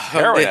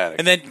 Heroin addict.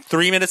 And then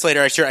 3 minutes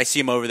later, I see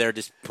him over there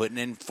just putting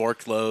in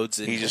fork loads.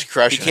 And he's just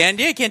crushing it.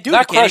 He can't do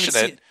Not it. crushing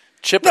it.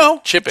 Chip away.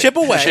 Chip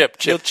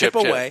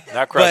away.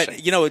 Not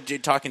crushing.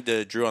 But, talking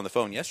to Drew on the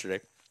phone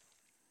yesterday,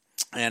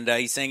 and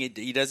he's saying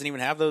he doesn't even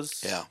have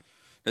those. Yeah.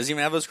 Doesn't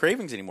even have those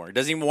cravings anymore. He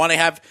doesn't even want to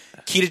have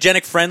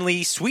ketogenic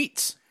friendly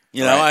sweets.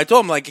 Right. I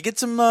told him get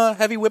some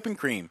heavy whipping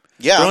cream.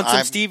 Yeah, throw in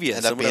some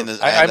stevia.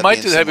 I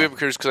might do the heavy whipping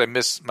cream because I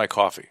miss my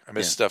coffee. I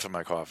miss stuff in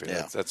my coffee.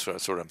 Yeah. That's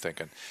what I'm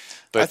thinking.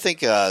 But I think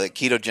the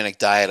ketogenic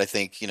diet. I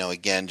think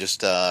again,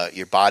 just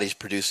your body's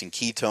producing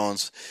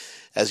ketones,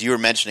 as you were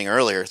mentioning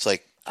earlier. It's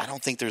like I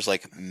don't think there's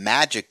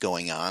magic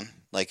going on.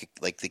 Like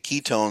the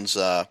ketones,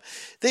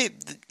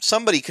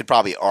 somebody could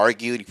probably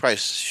argue. You could probably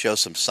show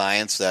some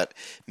science that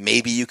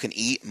maybe you can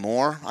eat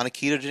more on a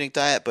ketogenic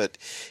diet, but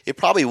it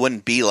probably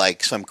wouldn't be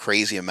like some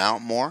crazy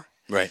amount more.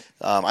 Right.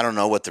 I don't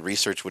know what the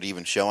research would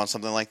even show on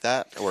something like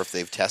that, or if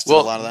they've tested a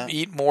lot of that.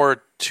 Eat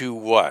more to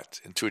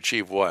what and to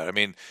achieve what? I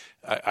mean,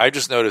 I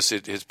just noticed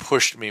it has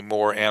pushed me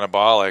more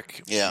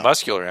anabolic,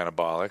 muscular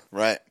anabolic.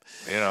 Right.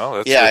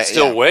 It's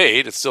still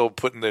weight. It's still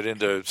putting it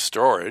into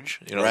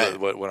storage. Right.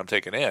 What I'm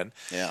taking in.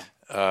 Yeah.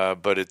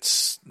 But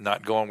it's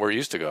not going where it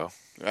used to go.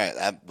 Right.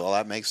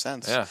 That makes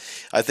sense. Yeah.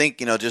 I think,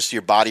 just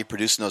your body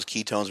producing those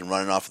ketones and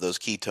running off of those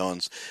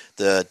ketones,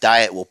 the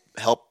diet will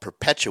help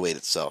perpetuate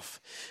itself,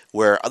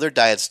 where other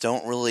diets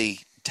don't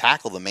really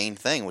tackle the main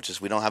thing, which is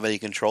we don't have any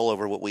control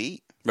over what we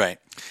eat. Right.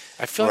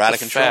 I feel like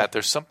the fat,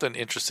 there's something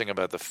interesting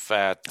about the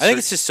fat. I think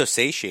it's just so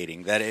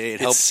satiating that it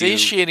helps It's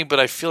satiating, but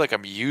I feel like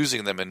I'm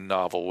using them in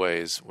novel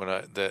ways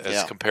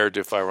as compared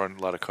to if I run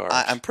a lot of carbs.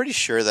 I'm pretty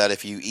sure that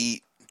if you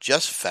eat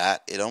just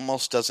fat, it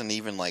almost doesn't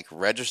even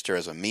register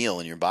as a meal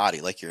in your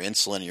body, like your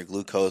insulin, your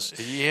glucose.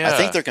 Yeah. I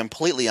think they're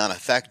completely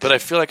unaffected. But I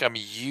feel like I'm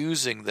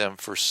using them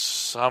for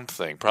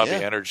something, probably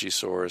energy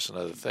source and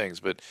other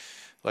things. But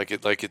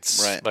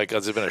it's right. like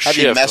has it been a Have shift?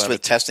 You messed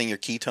with testing your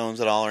ketones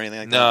at all or anything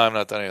like that? No, I'm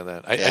not done any of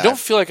that. I don't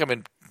feel like I'm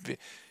in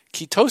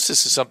ketosis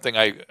is something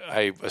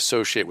I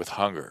associate with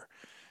hunger,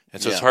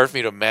 and so it's hard for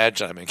me to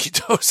imagine I'm in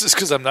ketosis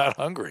because I'm not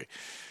hungry.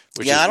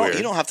 Which is weird.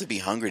 You don't have to be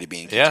hungry to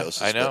be in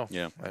ketosis. Yeah, I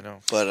know. But, I know.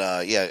 But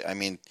I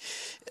mean,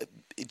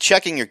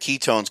 checking your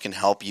ketones can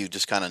help you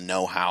just kind of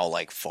know how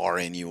far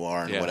in you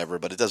are and whatever.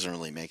 But it doesn't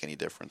really make any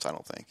difference, I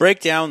don't think. Break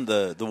down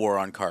the war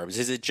on carbs.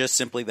 Is it just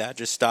simply that?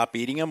 Just stop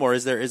eating them, or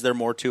is there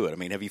more to it? I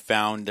mean, have you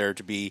found there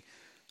to be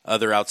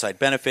other outside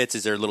benefits?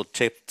 Is there little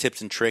tips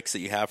and tricks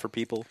that you have for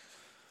people?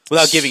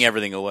 Without giving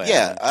everything away.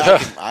 Yeah,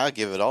 I'll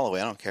give it all away.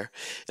 I don't care.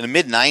 In the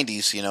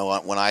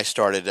mid-'90s, when I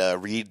started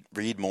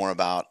read more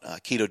about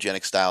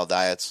ketogenic style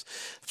diets,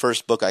 the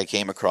first book I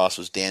came across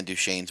was Dan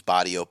Duchesne's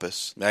Body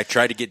Opus. I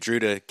tried to get Drew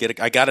to get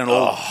it. I got an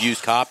old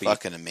used copy.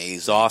 Fucking amazing.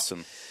 It's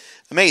awesome.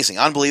 Amazing,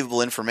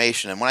 unbelievable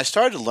information. And when I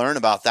started to learn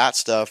about that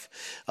stuff,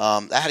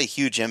 that had a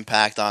huge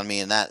impact on me.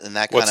 And that kind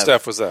of what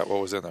stuff was that?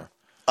 What was in there?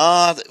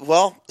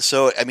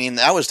 So I mean,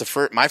 that was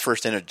my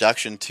first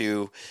introduction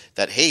to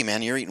that. Hey,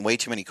 man, you're eating way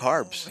too many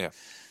carbs. Yeah.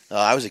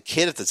 I was a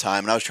kid at the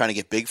time, and I was trying to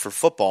get big for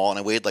football, and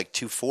I weighed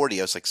 240.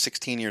 I was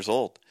 16 years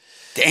old.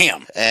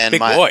 Damn, and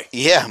big boy.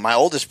 Yeah, my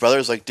oldest brother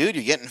was like, "Dude,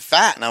 you're getting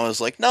fat," and I was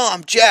like, "No,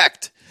 I'm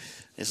jacked."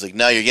 He's like,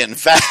 "No, you're getting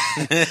fat,"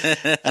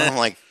 and I'm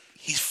like,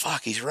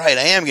 "He's right.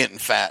 I am getting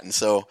fat." And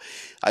so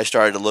I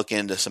started to look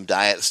into some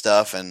diet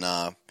stuff, and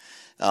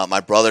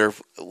my brother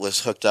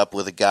was hooked up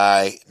with a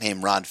guy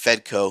named Ron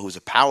Fedko, who's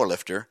a power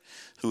lifter,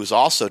 who was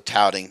also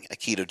touting a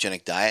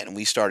ketogenic diet, and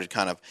we started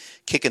kind of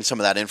kicking some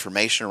of that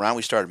information around.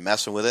 We started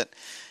messing with it,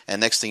 and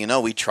next thing you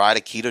know, we tried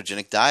a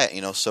ketogenic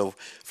diet. So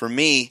for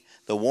me,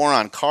 the war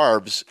on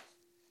carbs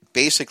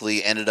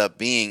basically ended up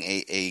being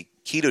a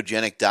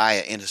ketogenic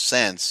diet in a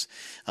sense,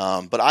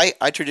 but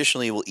I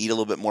traditionally will eat a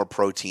little bit more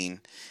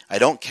protein. I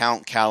don't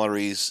count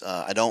calories.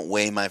 I don't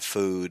weigh my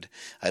food.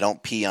 I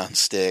don't pee on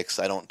sticks.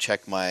 I don't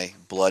check my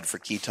blood for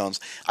ketones.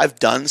 I've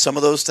done some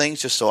of those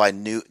things just so I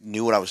knew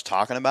what I was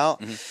talking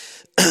about.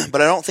 Mm-hmm.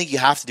 But I don't think you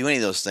have to do any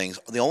of those things.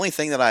 The only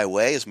thing that I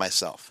weigh is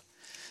myself.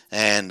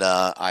 And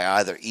I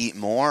either eat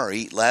more or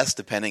eat less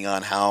depending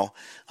on how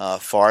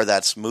far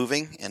that's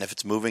moving and if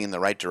it's moving in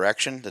the right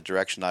direction, the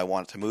direction I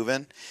want it to move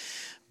in.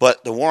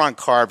 But the War on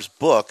Carbs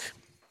book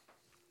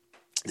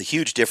the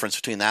huge difference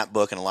between that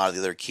book and a lot of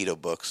the other keto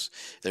books,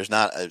 it's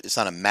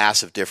not a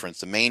massive difference.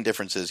 The main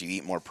difference is you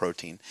eat more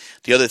protein.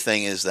 The other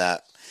thing is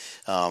that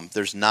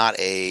there's not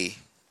a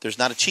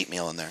cheat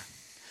meal in there,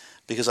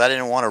 because I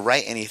didn't want to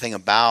write anything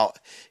about,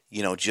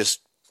 just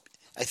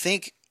I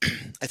think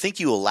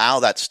you allow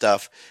that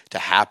stuff to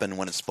happen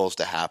when it's supposed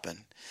to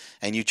happen.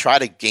 And you try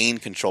to gain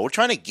control. We're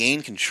trying to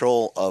gain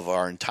control of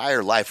our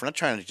entire life. We're not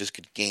trying to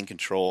just gain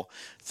control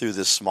through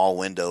this small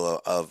window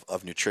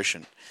of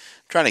nutrition.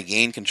 We're trying to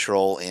gain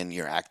control in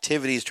your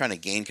activities, trying to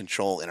gain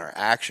control in our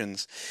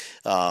actions.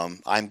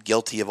 I'm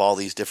guilty of all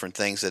these different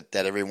things that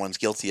everyone's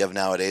guilty of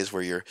nowadays,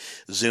 where you're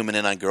zooming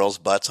in on girls'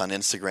 butts on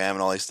Instagram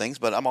and all these things,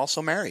 but I'm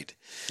also married.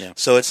 Yeah.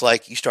 So it's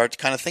like you start to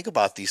kind of think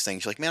about these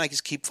things. You're like, man, I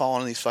just keep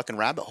falling in these fucking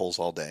rabbit holes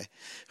all day.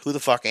 Who the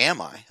fuck am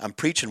I? I'm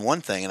preaching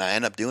one thing and I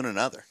end up doing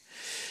another.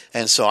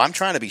 And so I'm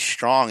trying to be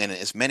strong in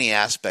as many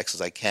aspects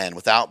as I can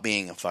without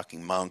being a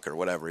fucking monk or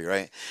whatever,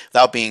 right?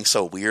 Without being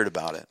so weird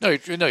about it.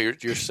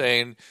 You're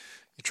saying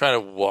you're trying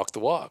to walk the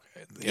walk.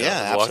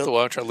 Walk the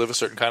walk, trying to live a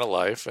certain kind of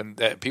life, and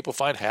people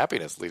find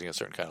happiness leading a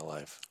certain kind of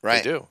life.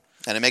 Right. They do.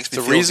 And it makes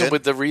me feel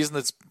good. The reason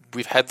that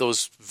we've had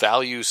those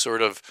value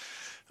sort of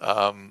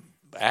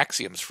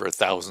axioms for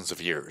thousands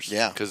of years.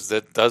 Yeah. Because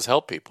that does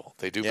help people.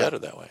 They do better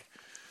that way.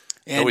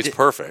 And nobody's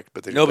perfect,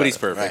 but they do nobody's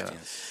better. perfect. Right.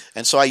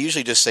 And so I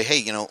usually just say,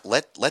 hey,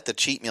 let the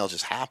cheat meal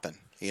just happen.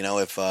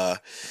 If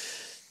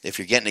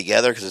you're getting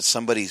together because it's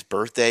somebody's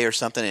birthday or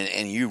something,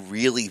 and you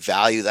really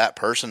value that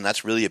person,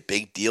 that's really a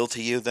big deal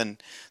to you, then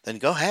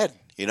go ahead.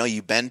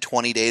 You've been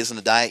 20 days on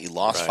a diet, you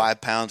lost 5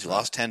 pounds, you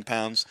lost 10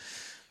 pounds.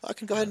 I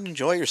can go ahead and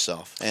enjoy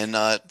yourself. And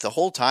the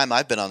whole time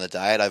I've been on the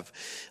diet,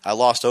 I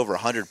lost over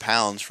 100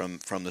 pounds from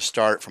the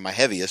start, from my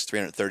heaviest,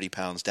 330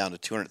 pounds, down to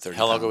 230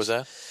 How long ago was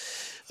that?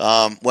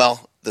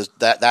 Well,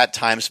 that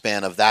time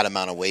span of that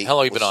amount of weight. How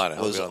long have you been on it?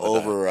 Was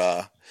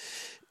over.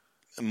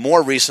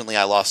 More recently,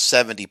 I lost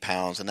 70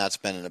 pounds, and that's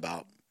been in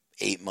about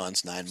 8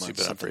 months, 9 months. So you've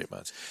been on for 8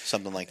 months.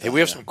 Something like that. Hey, we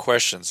have some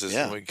questions.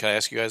 Can I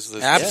ask you guys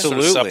this?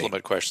 Absolutely. Sort of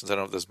supplement questions. I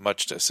don't know if there's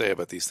much to say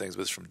about these things,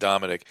 but it's from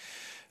Dominic.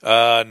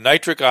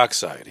 Nitric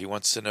oxide. He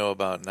wants to know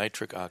about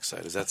nitric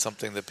oxide. Is that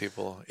something that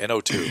people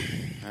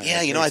NO2? Yeah,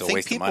 I think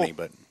waste people. Of money,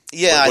 but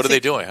what are they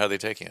doing? How are they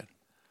taking it?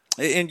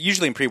 And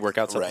usually in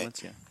pre-workout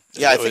supplements. Right.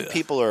 Yeah, I think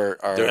people are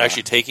they're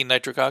actually taking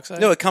nitric oxide?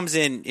 No, it comes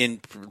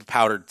in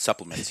powdered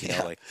supplements.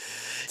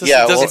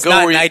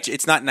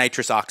 It's not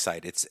nitrous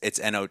oxide. It's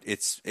NO.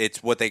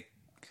 It's what they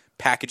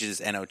package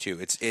as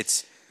NO2.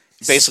 It's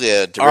basically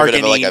a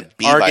derivative of like a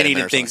B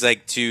vitamin and things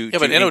like to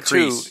but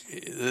increase.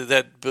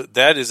 NO2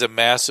 that is a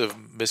massive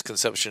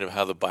misconception of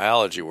how the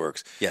biology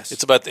works. Yes,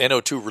 it's about the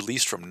NO2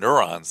 released from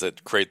neurons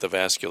that create the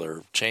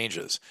vascular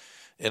changes.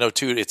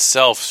 NO2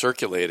 itself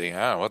circulating,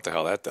 I don't know what the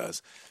hell that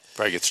does.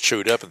 Probably gets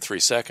chewed up in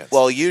 3 seconds.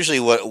 Well, usually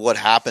what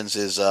happens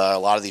is a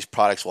lot of these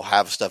products will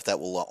have stuff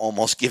that will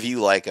almost give you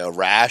like a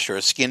rash or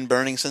a skin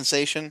burning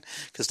sensation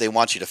because they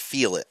want you to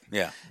feel it.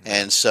 Yeah.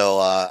 And so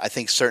I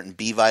think certain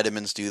B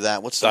vitamins do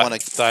that. What's the one?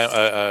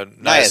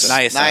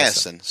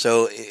 Niacin.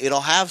 So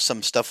it'll have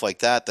some stuff like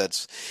that.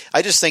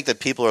 I just think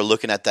that people are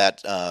looking at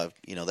that, that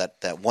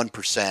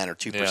 1% or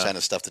 2%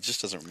 of stuff that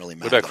just doesn't really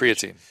matter. What about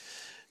creatine?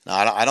 No,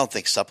 I don't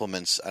think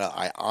supplements,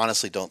 I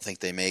honestly don't think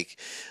they make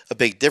a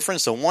big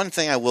difference. The one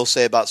thing I will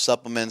say about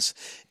supplements,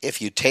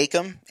 if you take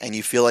them and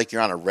you feel like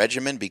you're on a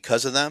regimen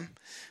because of them,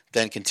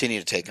 then continue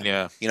to take them.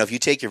 Yeah. If you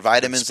take your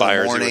vitamins in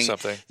the morning,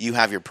 you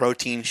have your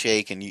protein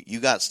shake, and you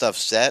got stuff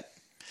set,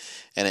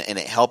 and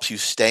it helps you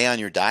stay on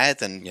your diet,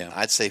 then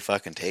I'd say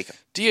fucking take them.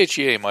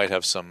 DHEA might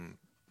have some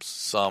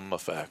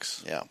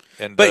effects. Yeah.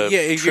 But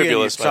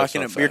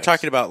you're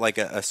talking about like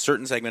a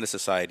certain segment of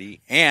society,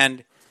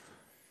 and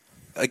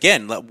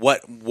again,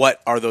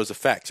 what are those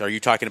effects? Are you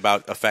talking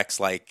about effects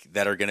like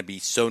that are going to be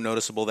so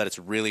noticeable that it's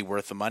really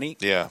worth the money?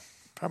 Yeah,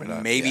 probably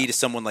not. Maybe to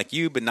someone like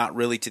you, but not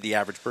really to the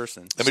average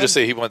person. Let me just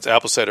say, he wants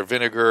apple cider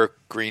vinegar,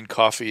 green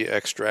coffee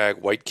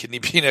extract, white kidney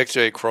bean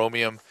extract,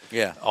 chromium.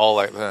 Yeah, all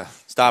like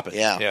stop it.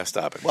 Yeah,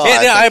 stop it. Well,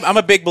 I'm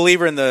a big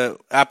believer in the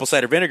apple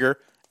cider vinegar.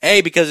 A,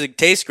 because it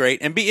tastes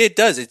great, and B, it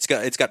does. It's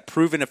got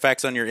proven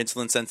effects on your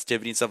insulin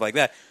sensitivity and stuff like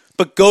that.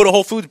 But go to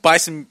Whole Foods, buy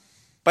some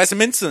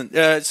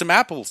insulin, some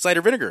apple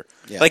cider vinegar.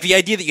 Yeah. Like the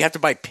idea that you have to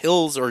buy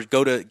pills or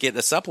go to get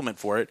a supplement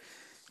for it.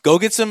 Go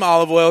get some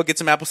olive oil, get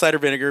some apple cider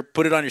vinegar,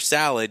 put it on your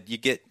salad. You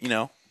get,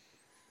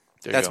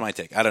 that's my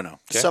take. I don't know.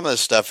 Okay. Some of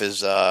this stuff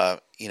is,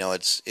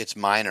 it's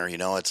minor.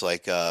 It's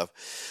like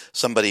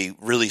somebody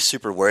really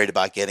super worried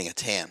about getting a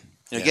tan.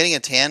 Getting a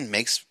tan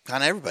makes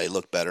kind of everybody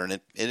look better, and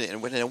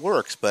it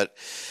works. But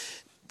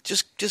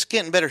just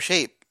get in better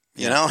shape.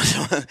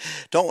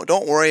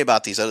 Don't worry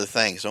about these other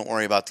things. Don't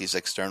worry about these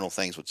external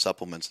things with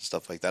supplements and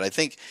stuff like that. I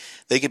think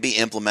they could be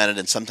implemented,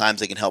 and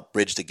sometimes they can help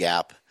bridge the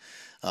gap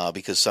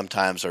because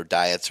sometimes our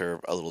diets are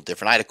a little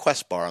different. I had a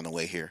Quest bar on the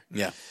way here.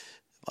 Yeah,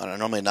 I'm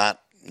normally not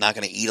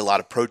going to eat a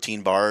lot of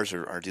protein bars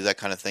or do that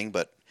kind of thing,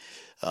 but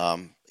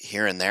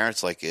here and there.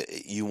 It's like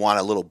you want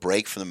a little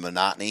break from the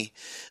monotony.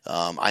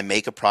 I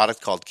make a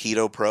product called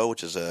Keto Pro,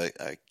 which is a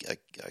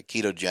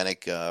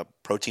ketogenic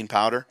protein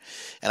powder,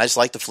 and I just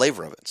like the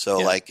flavor of it. So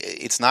like,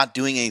 it's not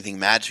doing anything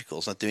magical.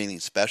 It's not doing anything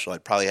special.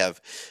 I'd probably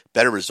have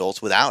better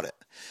results without it.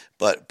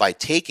 But by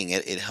taking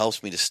it, it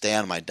helps me to stay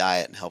on my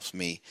diet and helps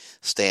me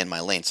stay in my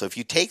lane. So if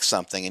you take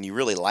something and you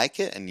really like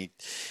it, and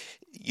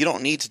you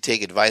don't need to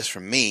take advice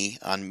from me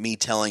on me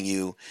telling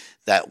you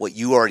that what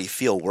you already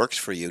feel works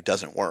for you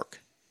doesn't work.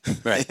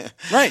 Right.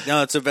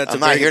 No, that's I'm a not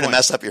very here good to point.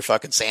 mess up your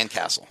fucking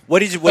sandcastle.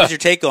 What is your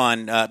take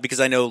on, because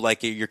I know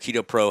like your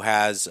Keto Pro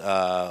has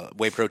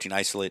whey protein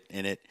isolate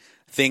in it.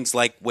 Things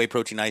like whey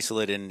protein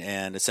isolate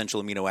and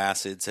essential amino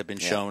acids have been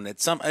shown.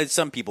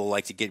 Some people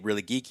like to get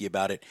really geeky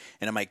about it,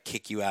 and it might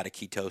kick you out of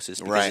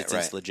ketosis because it's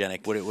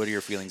insulinogenic. What are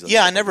your feelings on that?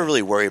 Yeah, I never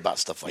really worry about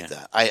stuff like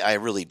that. I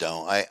really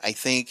don't. I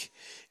think,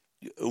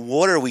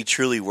 what are we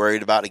truly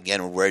worried about?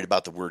 Again, we're worried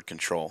about the word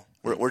control.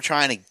 We're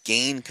trying to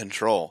gain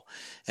control.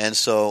 And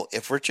so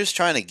if we're just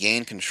trying to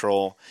gain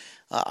control,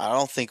 I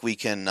don't think we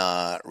can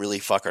really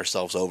fuck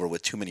ourselves over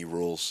with too many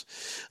rules.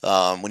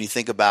 When you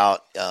think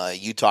about,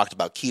 you talked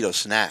about keto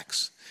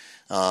snacks.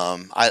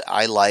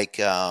 I like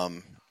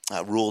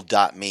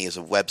Rule.me is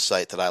a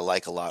website that I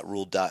like a lot.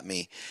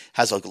 Rule.me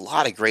has a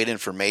lot of great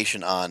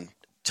information on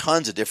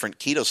tons of different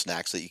keto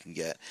snacks that you can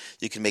get.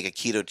 You can make a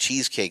keto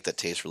cheesecake that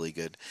tastes really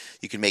good.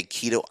 You can make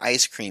keto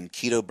ice cream,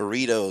 keto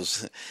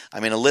burritos. I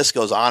mean, a list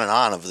goes on and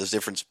on of those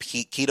different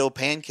keto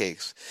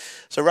pancakes.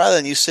 So rather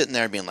than you sitting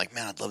there being like,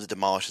 man, I'd love to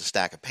demolish a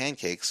stack of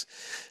pancakes,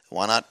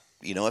 why not,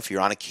 if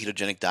you're on a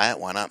ketogenic diet,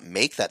 why not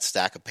make that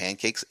stack of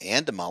pancakes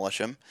and demolish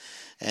them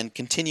and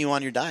continue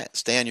on your diet?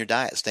 Stay on your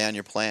diet. Stay on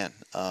your plan.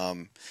 What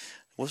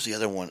was the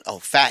other one? Oh,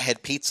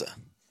 Fathead Pizza.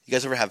 You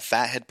guys ever have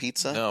Fathead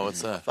Pizza? No,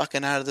 what's that?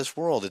 Fucking out of this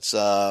world. It's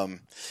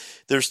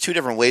there's two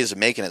different ways of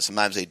making it.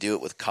 Sometimes they do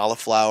it with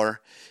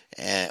cauliflower,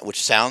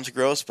 which sounds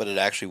gross, but it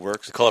actually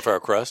works. The cauliflower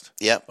crust?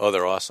 Yep. Oh,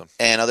 they're awesome.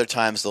 And other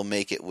times they'll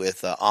make it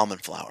with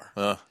almond flour.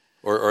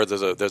 Or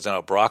there's now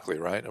a broccoli,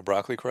 right? A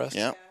broccoli crust?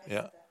 Yeah.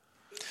 Yeah.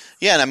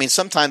 Yeah, and I mean,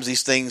 sometimes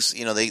these things,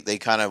 they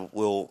kind of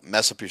will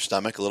mess up your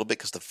stomach a little bit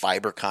because the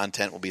fiber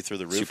content will be through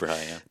the roof. Super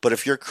high, yeah. But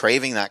if you're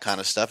craving that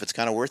kind of stuff, it's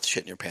kind of worth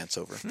shitting your pants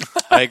over.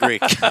 I agree.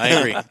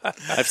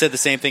 I've said the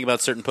same thing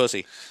about certain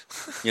pussy.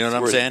 You know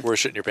what I'm saying? We're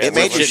shitting your pants. It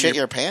made you Shitting shit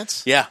your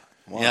pants? Yeah.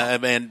 Wow. Yeah,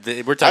 and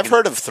we're talking. I've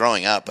heard of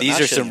throwing up. But these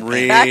not are shitting some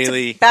your pants.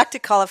 really. Back to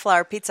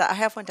cauliflower pizza. I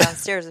have one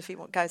downstairs if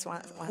you guys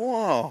want.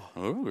 Whoa.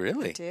 Oh,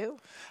 really? I do.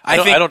 I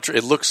don't.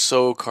 It looks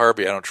so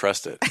carby. I don't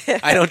trust it.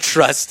 I don't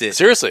trust it.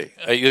 Seriously,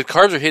 the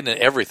carbs are hidden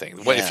in everything.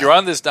 Yeah. If you're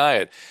on this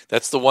diet,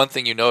 that's the one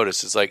thing you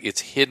notice. It's like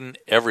it's hidden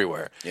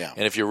everywhere. Yeah.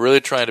 And if you're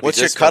really trying to What's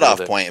be your disciplined cutoff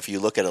with it- point if you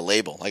look at a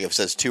label? Like if it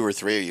says 2 or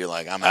 3, you're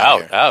like, I'm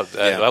out. Out.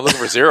 Here. I'm looking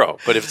for 0.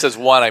 But if it says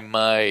 1, I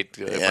might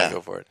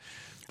go for it.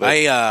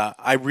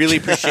 I really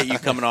appreciate you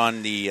coming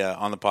on the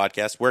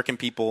podcast. Where can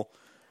people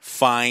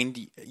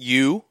find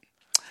you?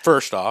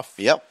 First off,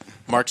 Yep.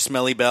 Mark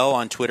Smelly Bell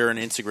on Twitter and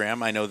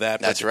Instagram. I know that.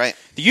 But That's right.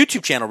 The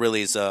YouTube channel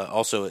really is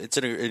also it's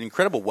an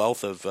incredible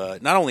wealth of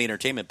not only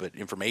entertainment but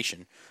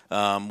information.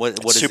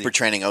 What is Super it?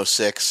 Training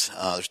 06.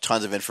 There's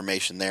tons of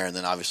information there, and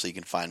then obviously you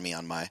can find me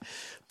on my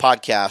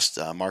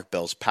podcast, Mark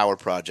Bell's Power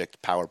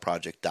Project,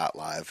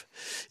 powerproject.live,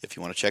 if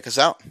you want to check us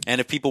out. And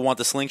if people want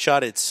the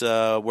slingshot, it's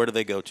where do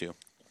they go to?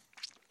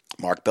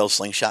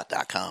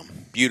 MarkBellSlingshot.com.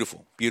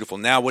 Beautiful, beautiful.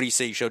 Now, what do you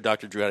say you show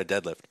Dr. Drew how to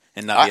deadlift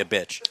and not be a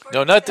bitch?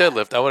 No, not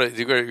deadlift. I want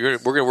to. We're going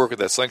to work with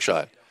that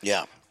slingshot.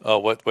 Yeah. Oh,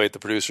 what? Wait, the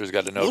producer's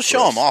got to know. We'll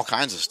show them all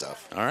kinds of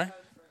stuff. All right.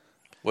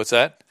 What's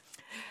that?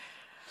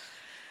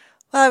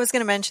 Well, I was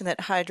going to mention that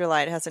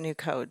Hydrolyte has a new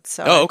code.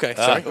 So Oh, okay.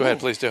 Sorry. Go ahead,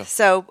 please do.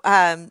 So,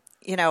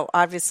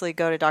 obviously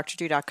go to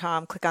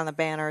drdrew.com, click on the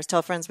banners,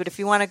 tell friends. But if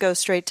you want to go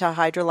straight to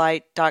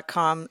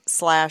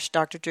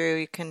hydrolyte.com/Dr. Drew,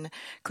 you can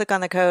click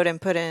on the code and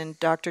put in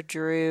Dr.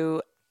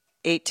 Drew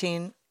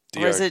 18.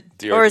 Or is it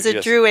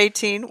yes. Drew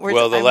 18?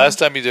 Well, the last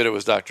time you did it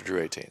was Dr. Drew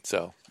 18.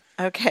 So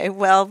Okay,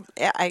 well,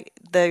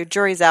 the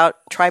jury's out.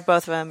 Try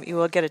both of them. You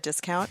will get a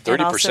discount.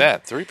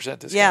 30%. 30%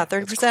 discount. Yeah,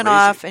 30%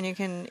 off, and you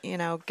can,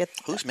 get.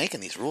 Who's making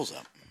these rules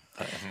up?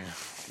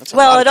 That's a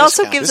Well, lot it of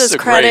also discount. gives This is us a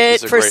great- credit this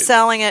is a for great-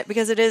 selling it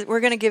because it is. We're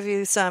going to give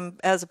you some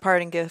as a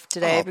parting gift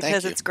today Oh, thank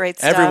because you. it's great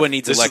stuff. Everyone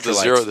needs this is the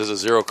zero. electrolytes. There's a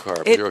zero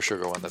carb, It- zero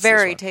sugar one. That's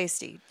very this one.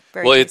 tasty.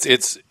 Very Well,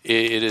 tasty.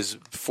 it is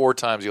 4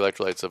 times the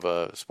electrolytes of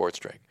a sports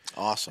drink.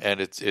 Awesome. And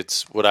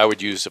it's what I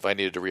would use if I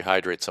needed to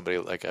rehydrate somebody.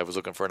 Like I was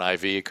looking for an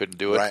IV, couldn't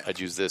do it. Right.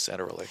 I'd use this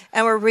enterally.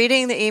 And we're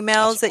reading the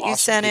emails That's that you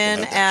awesome. sent People in.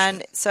 know that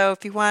And so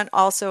if you want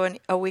also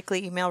a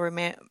weekly email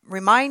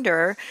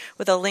reminder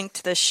with a link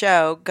to the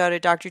show, go to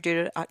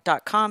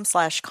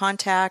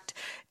drdrew.com/contact.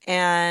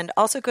 And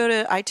also go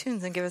to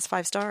iTunes and give us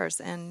 5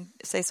 stars and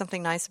say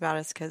something nice about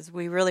us because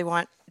we really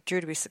want Drew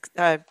to be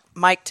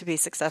Mike to be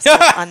successful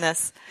on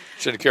this.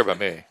 Shouldn't care about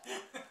me.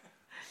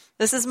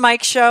 This is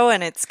Mike's show,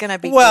 and it's going to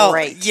be Well,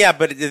 great. yeah,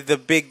 but the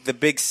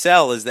big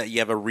sell is that you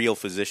have a real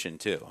physician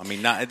too. I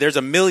mean, there's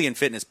a million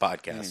fitness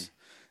podcasts.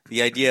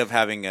 the idea of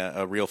having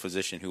a real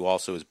physician who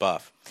also is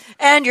buff.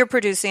 And you're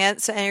producing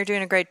it, and you're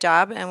doing a great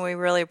job, and we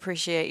really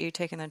appreciate you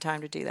taking the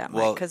time to do that,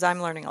 Mike, because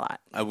I'm learning a lot.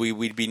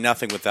 We'd be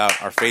nothing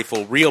without our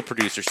faithful, real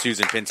producer,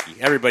 Susan Pinsky.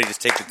 Everybody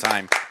just take the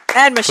time.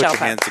 And Michelle Put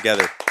your hands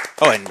together.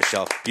 Oh, and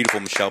Michelle. Beautiful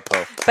Michelle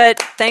Poe.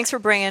 But thanks for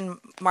bringing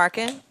Mark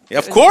in. Yeah,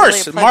 of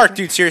course. Really Mark,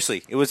 dude,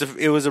 seriously. It was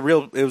a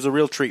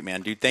real treat,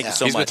 man, dude. Thank you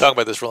so much. He's been talking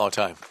about this for a long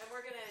time.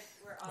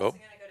 We're also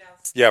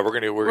Yeah,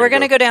 we're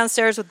gonna go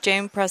downstairs with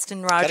James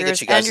Preston Rogers. Gotta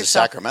get you guys and to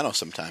yourself. Sacramento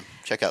sometime.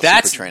 Check out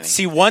Super Training.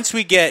 See, once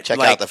we get check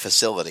out the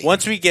facility.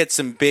 Once we get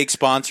some big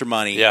sponsor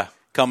money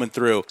coming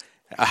through,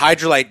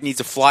 Hydrolite needs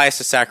to fly us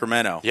to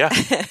Sacramento. Yeah,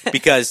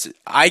 because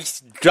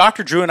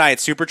Dr. Drew and I at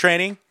Super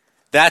Training.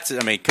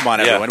 Come on,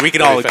 everyone. We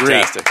can all agree.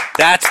 Fantastic.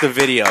 That's the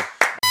video.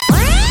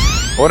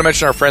 I want to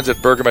mention our friends at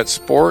Bergamet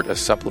Sport, a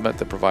supplement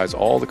that provides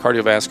all the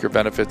cardiovascular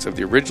benefits of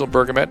the original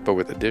Bergamet, but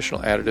with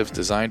additional additives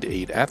designed to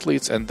aid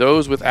athletes and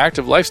those with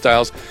active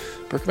lifestyles.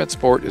 Bergamet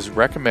Sport is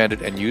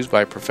recommended and used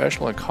by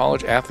professional and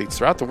college athletes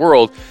throughout the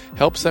world,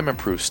 helps them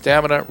improve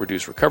stamina,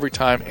 reduce recovery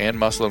time, and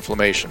muscle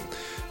inflammation.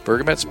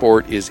 Bergamet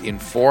Sport is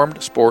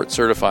Informed Sport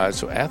certified,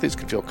 so athletes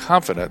can feel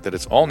confident that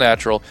it's all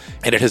natural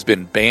and it has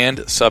been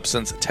banned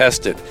substance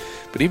tested.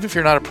 But even if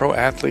you're not a pro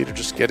athlete or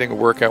just getting a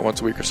workout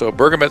once a week or so,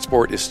 Bergamet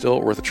Sport is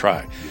still worth a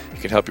try.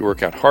 It can help you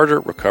work out harder,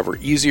 recover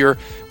easier,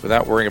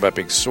 without worrying about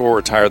being sore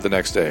or tired the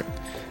next day.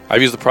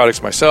 I've used the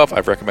products myself.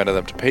 I've recommended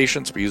them to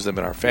patients. We use them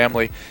in our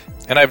family.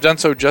 And I've done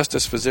so just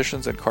as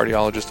physicians and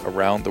cardiologists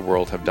around the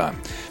world have done.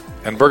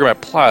 And Bergamet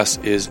Plus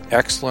is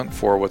excellent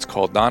for what's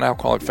called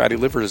non-alcoholic fatty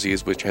liver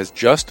disease, which has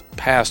just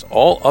passed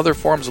all other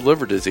forms of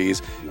liver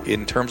disease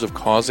in terms of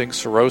causing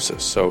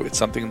cirrhosis. So it's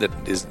something that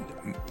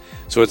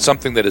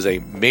is a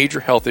major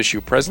health issue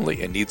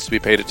presently and needs to be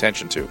paid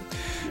attention to.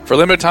 For a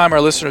limited time,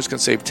 our listeners can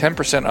save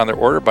 10% on their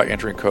order by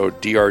entering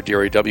code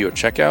DRDREW at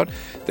checkout.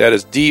 That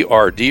is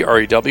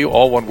DRDREW,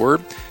 all one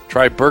word.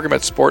 Try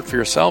Bergamet Sport for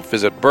yourself.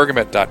 Visit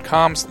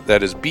Bergamet.com.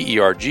 That is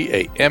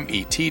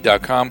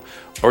BERGAMET.com.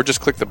 Or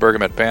just click the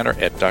Bergamet banner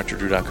at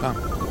drdrew.com.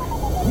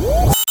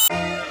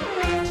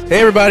 Hey,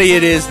 everybody.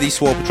 It is the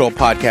Swole Patrol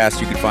podcast.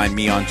 You can find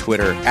me on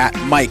Twitter at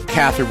Mike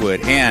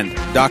Catherwood. And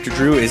Dr.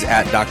 Drew is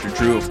at Dr.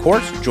 Drew, of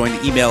course. Join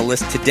the email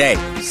list today.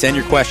 Send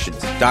your questions.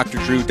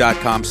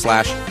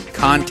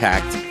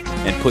 drdrew.com/contact.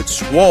 And put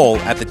Swole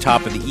at the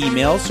top of the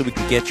email so we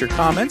can get your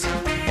comments.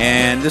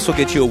 And this will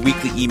get you a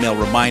weekly email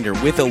reminder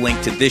with a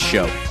link to this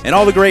show and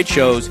all the great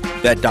shows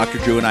that Dr.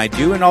 Drew and I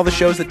do and all the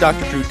shows that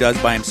Dr. Drew does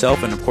by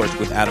himself and, of course,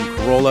 with Adam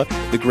Carolla,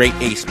 the great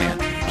Ace Man.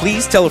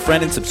 Please tell a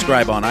friend and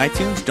subscribe on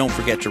iTunes. Don't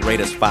forget to rate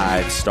us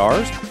 5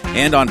 stars.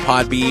 And on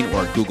Podbean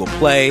or Google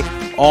Play.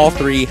 All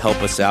 3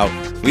 help us out.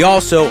 We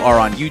also are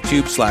on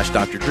YouTube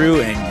 /Dr.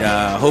 Drew and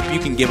hope you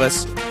can give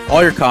us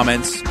all your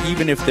comments,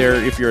 even if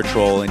you're a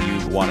troll and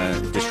you want to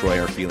destroy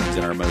our feelings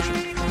and our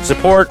emotions.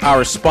 Support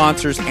our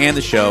sponsors and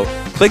the show.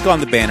 Click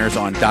on the banners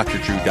on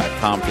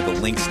drdrew.com for the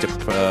links to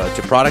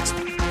products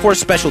for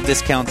special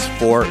discounts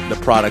for the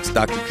products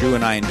Dr. Drew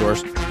and I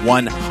endorse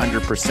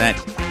 100%.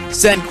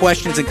 Send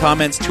questions and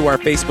comments to our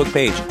Facebook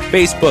page,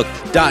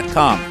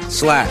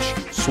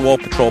 facebook.com/Swole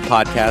Patrol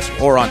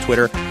Podcast, or on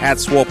Twitter at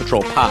Swole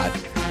Patrol Pod.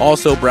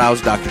 Also,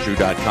 browse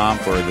drdrew.com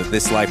for the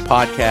This Life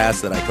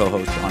podcast that I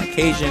co-host on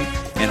occasion,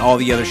 and all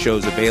the other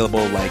shows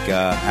available like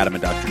Adam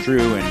and Dr.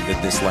 Drew and the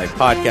This Life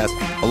podcast.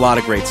 A lot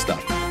of great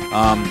stuff.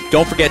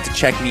 Don't forget to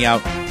check me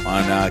out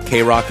on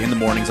K-Rock in the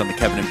mornings on the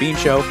Kevin and Bean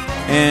Show.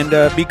 And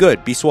be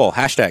good. Be swole.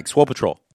 #Swole Patrol.